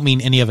 We don't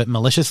mean any of it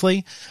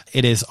maliciously.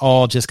 It is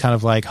all just kind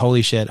of like,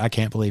 holy shit, I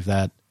can't believe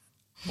that.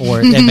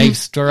 Or it may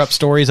stir up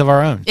stories of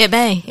our own. It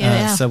may.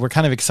 Yeah. So we're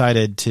kind of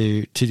excited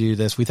to do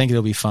this. We think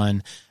it'll be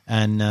fun.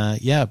 And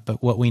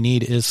but what we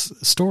need is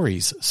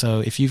stories. So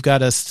if you've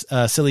got a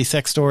silly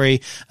sex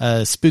story,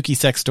 a spooky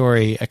sex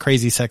story, a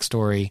crazy sex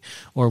story,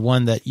 or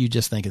one that you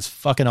just think is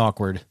fucking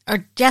awkward.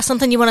 Or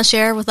something you want to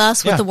share with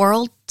us, with the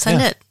world,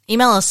 send it.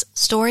 Email us,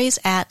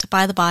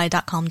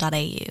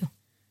 stories@bytheby.com.au.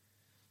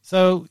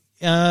 So,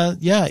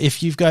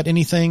 if you've got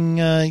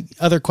anything,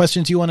 other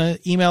questions you want to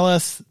email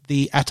us,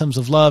 the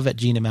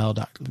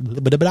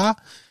atomsoflove@gmail.com.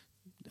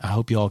 I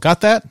hope you all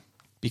got that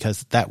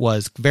because that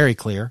was very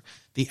clear.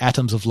 The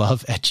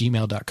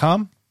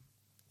atomsoflove@gmail.com.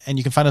 And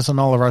you can find us on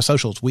all of our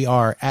socials. We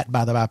are at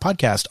By the By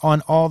Podcast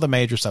on all the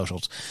major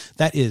socials.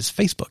 That is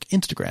Facebook,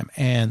 Instagram,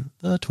 and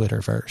the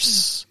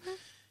Twitterverse.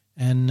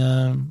 And,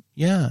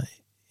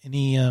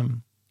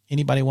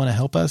 anybody want to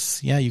help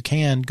us? Yeah, you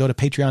can go to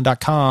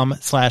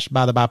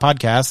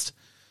patreon.com/bythebypodcast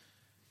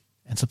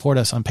and support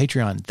us on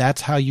Patreon.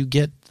 That's how you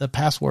get the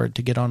password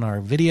to get on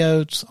our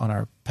videos, on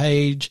our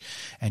page,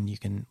 and you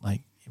can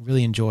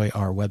really enjoy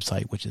our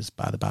website, which is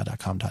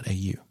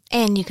bytheby.com.au.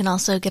 And you can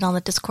also get on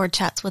the Discord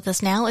chats with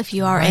us now if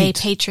you are a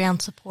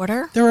Patreon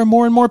supporter. There are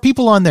more and more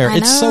people on there.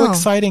 It's so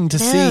exciting to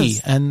see.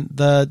 And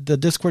the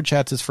Discord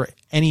chats is for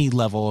any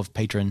level of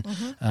patron.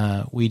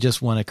 Mm-hmm. We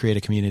just want to create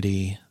a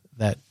community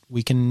that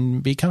we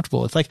can be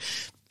comfortable. It's like,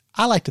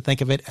 I like to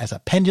think of it as a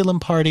pendulum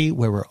party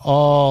where we're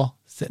all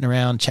sitting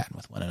around chatting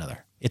with one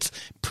another. It's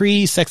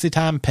pre-sexy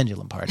time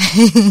pendulum party.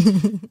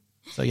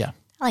 So yeah.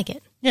 I like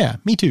it. Yeah,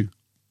 me too.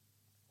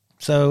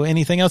 So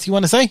anything else you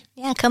want to say?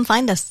 Yeah, come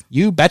find us.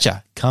 You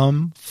betcha.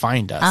 Come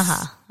find us.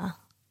 Uh-huh.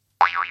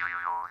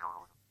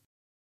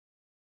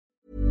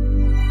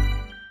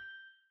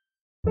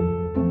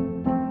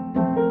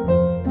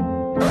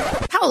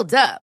 Hold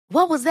up.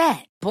 What was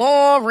that?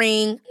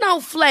 Boring. No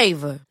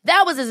flavor.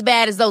 That was as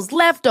bad as those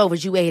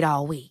leftovers you ate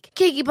all week.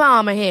 Keke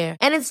Palmer here.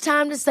 And it's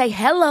time to say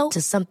hello to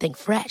something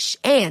fresh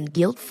and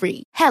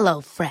guilt-free.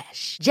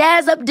 HelloFresh.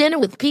 Jazz up dinner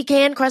with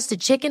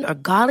pecan-crusted chicken or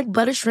garlic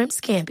butter shrimp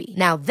scampi.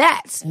 Now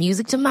that's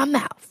music to my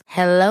mouth.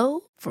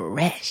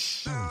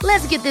 HelloFresh.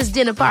 Let's get this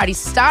dinner party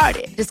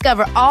started.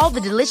 Discover all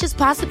the delicious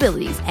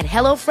possibilities at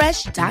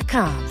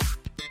HelloFresh.com.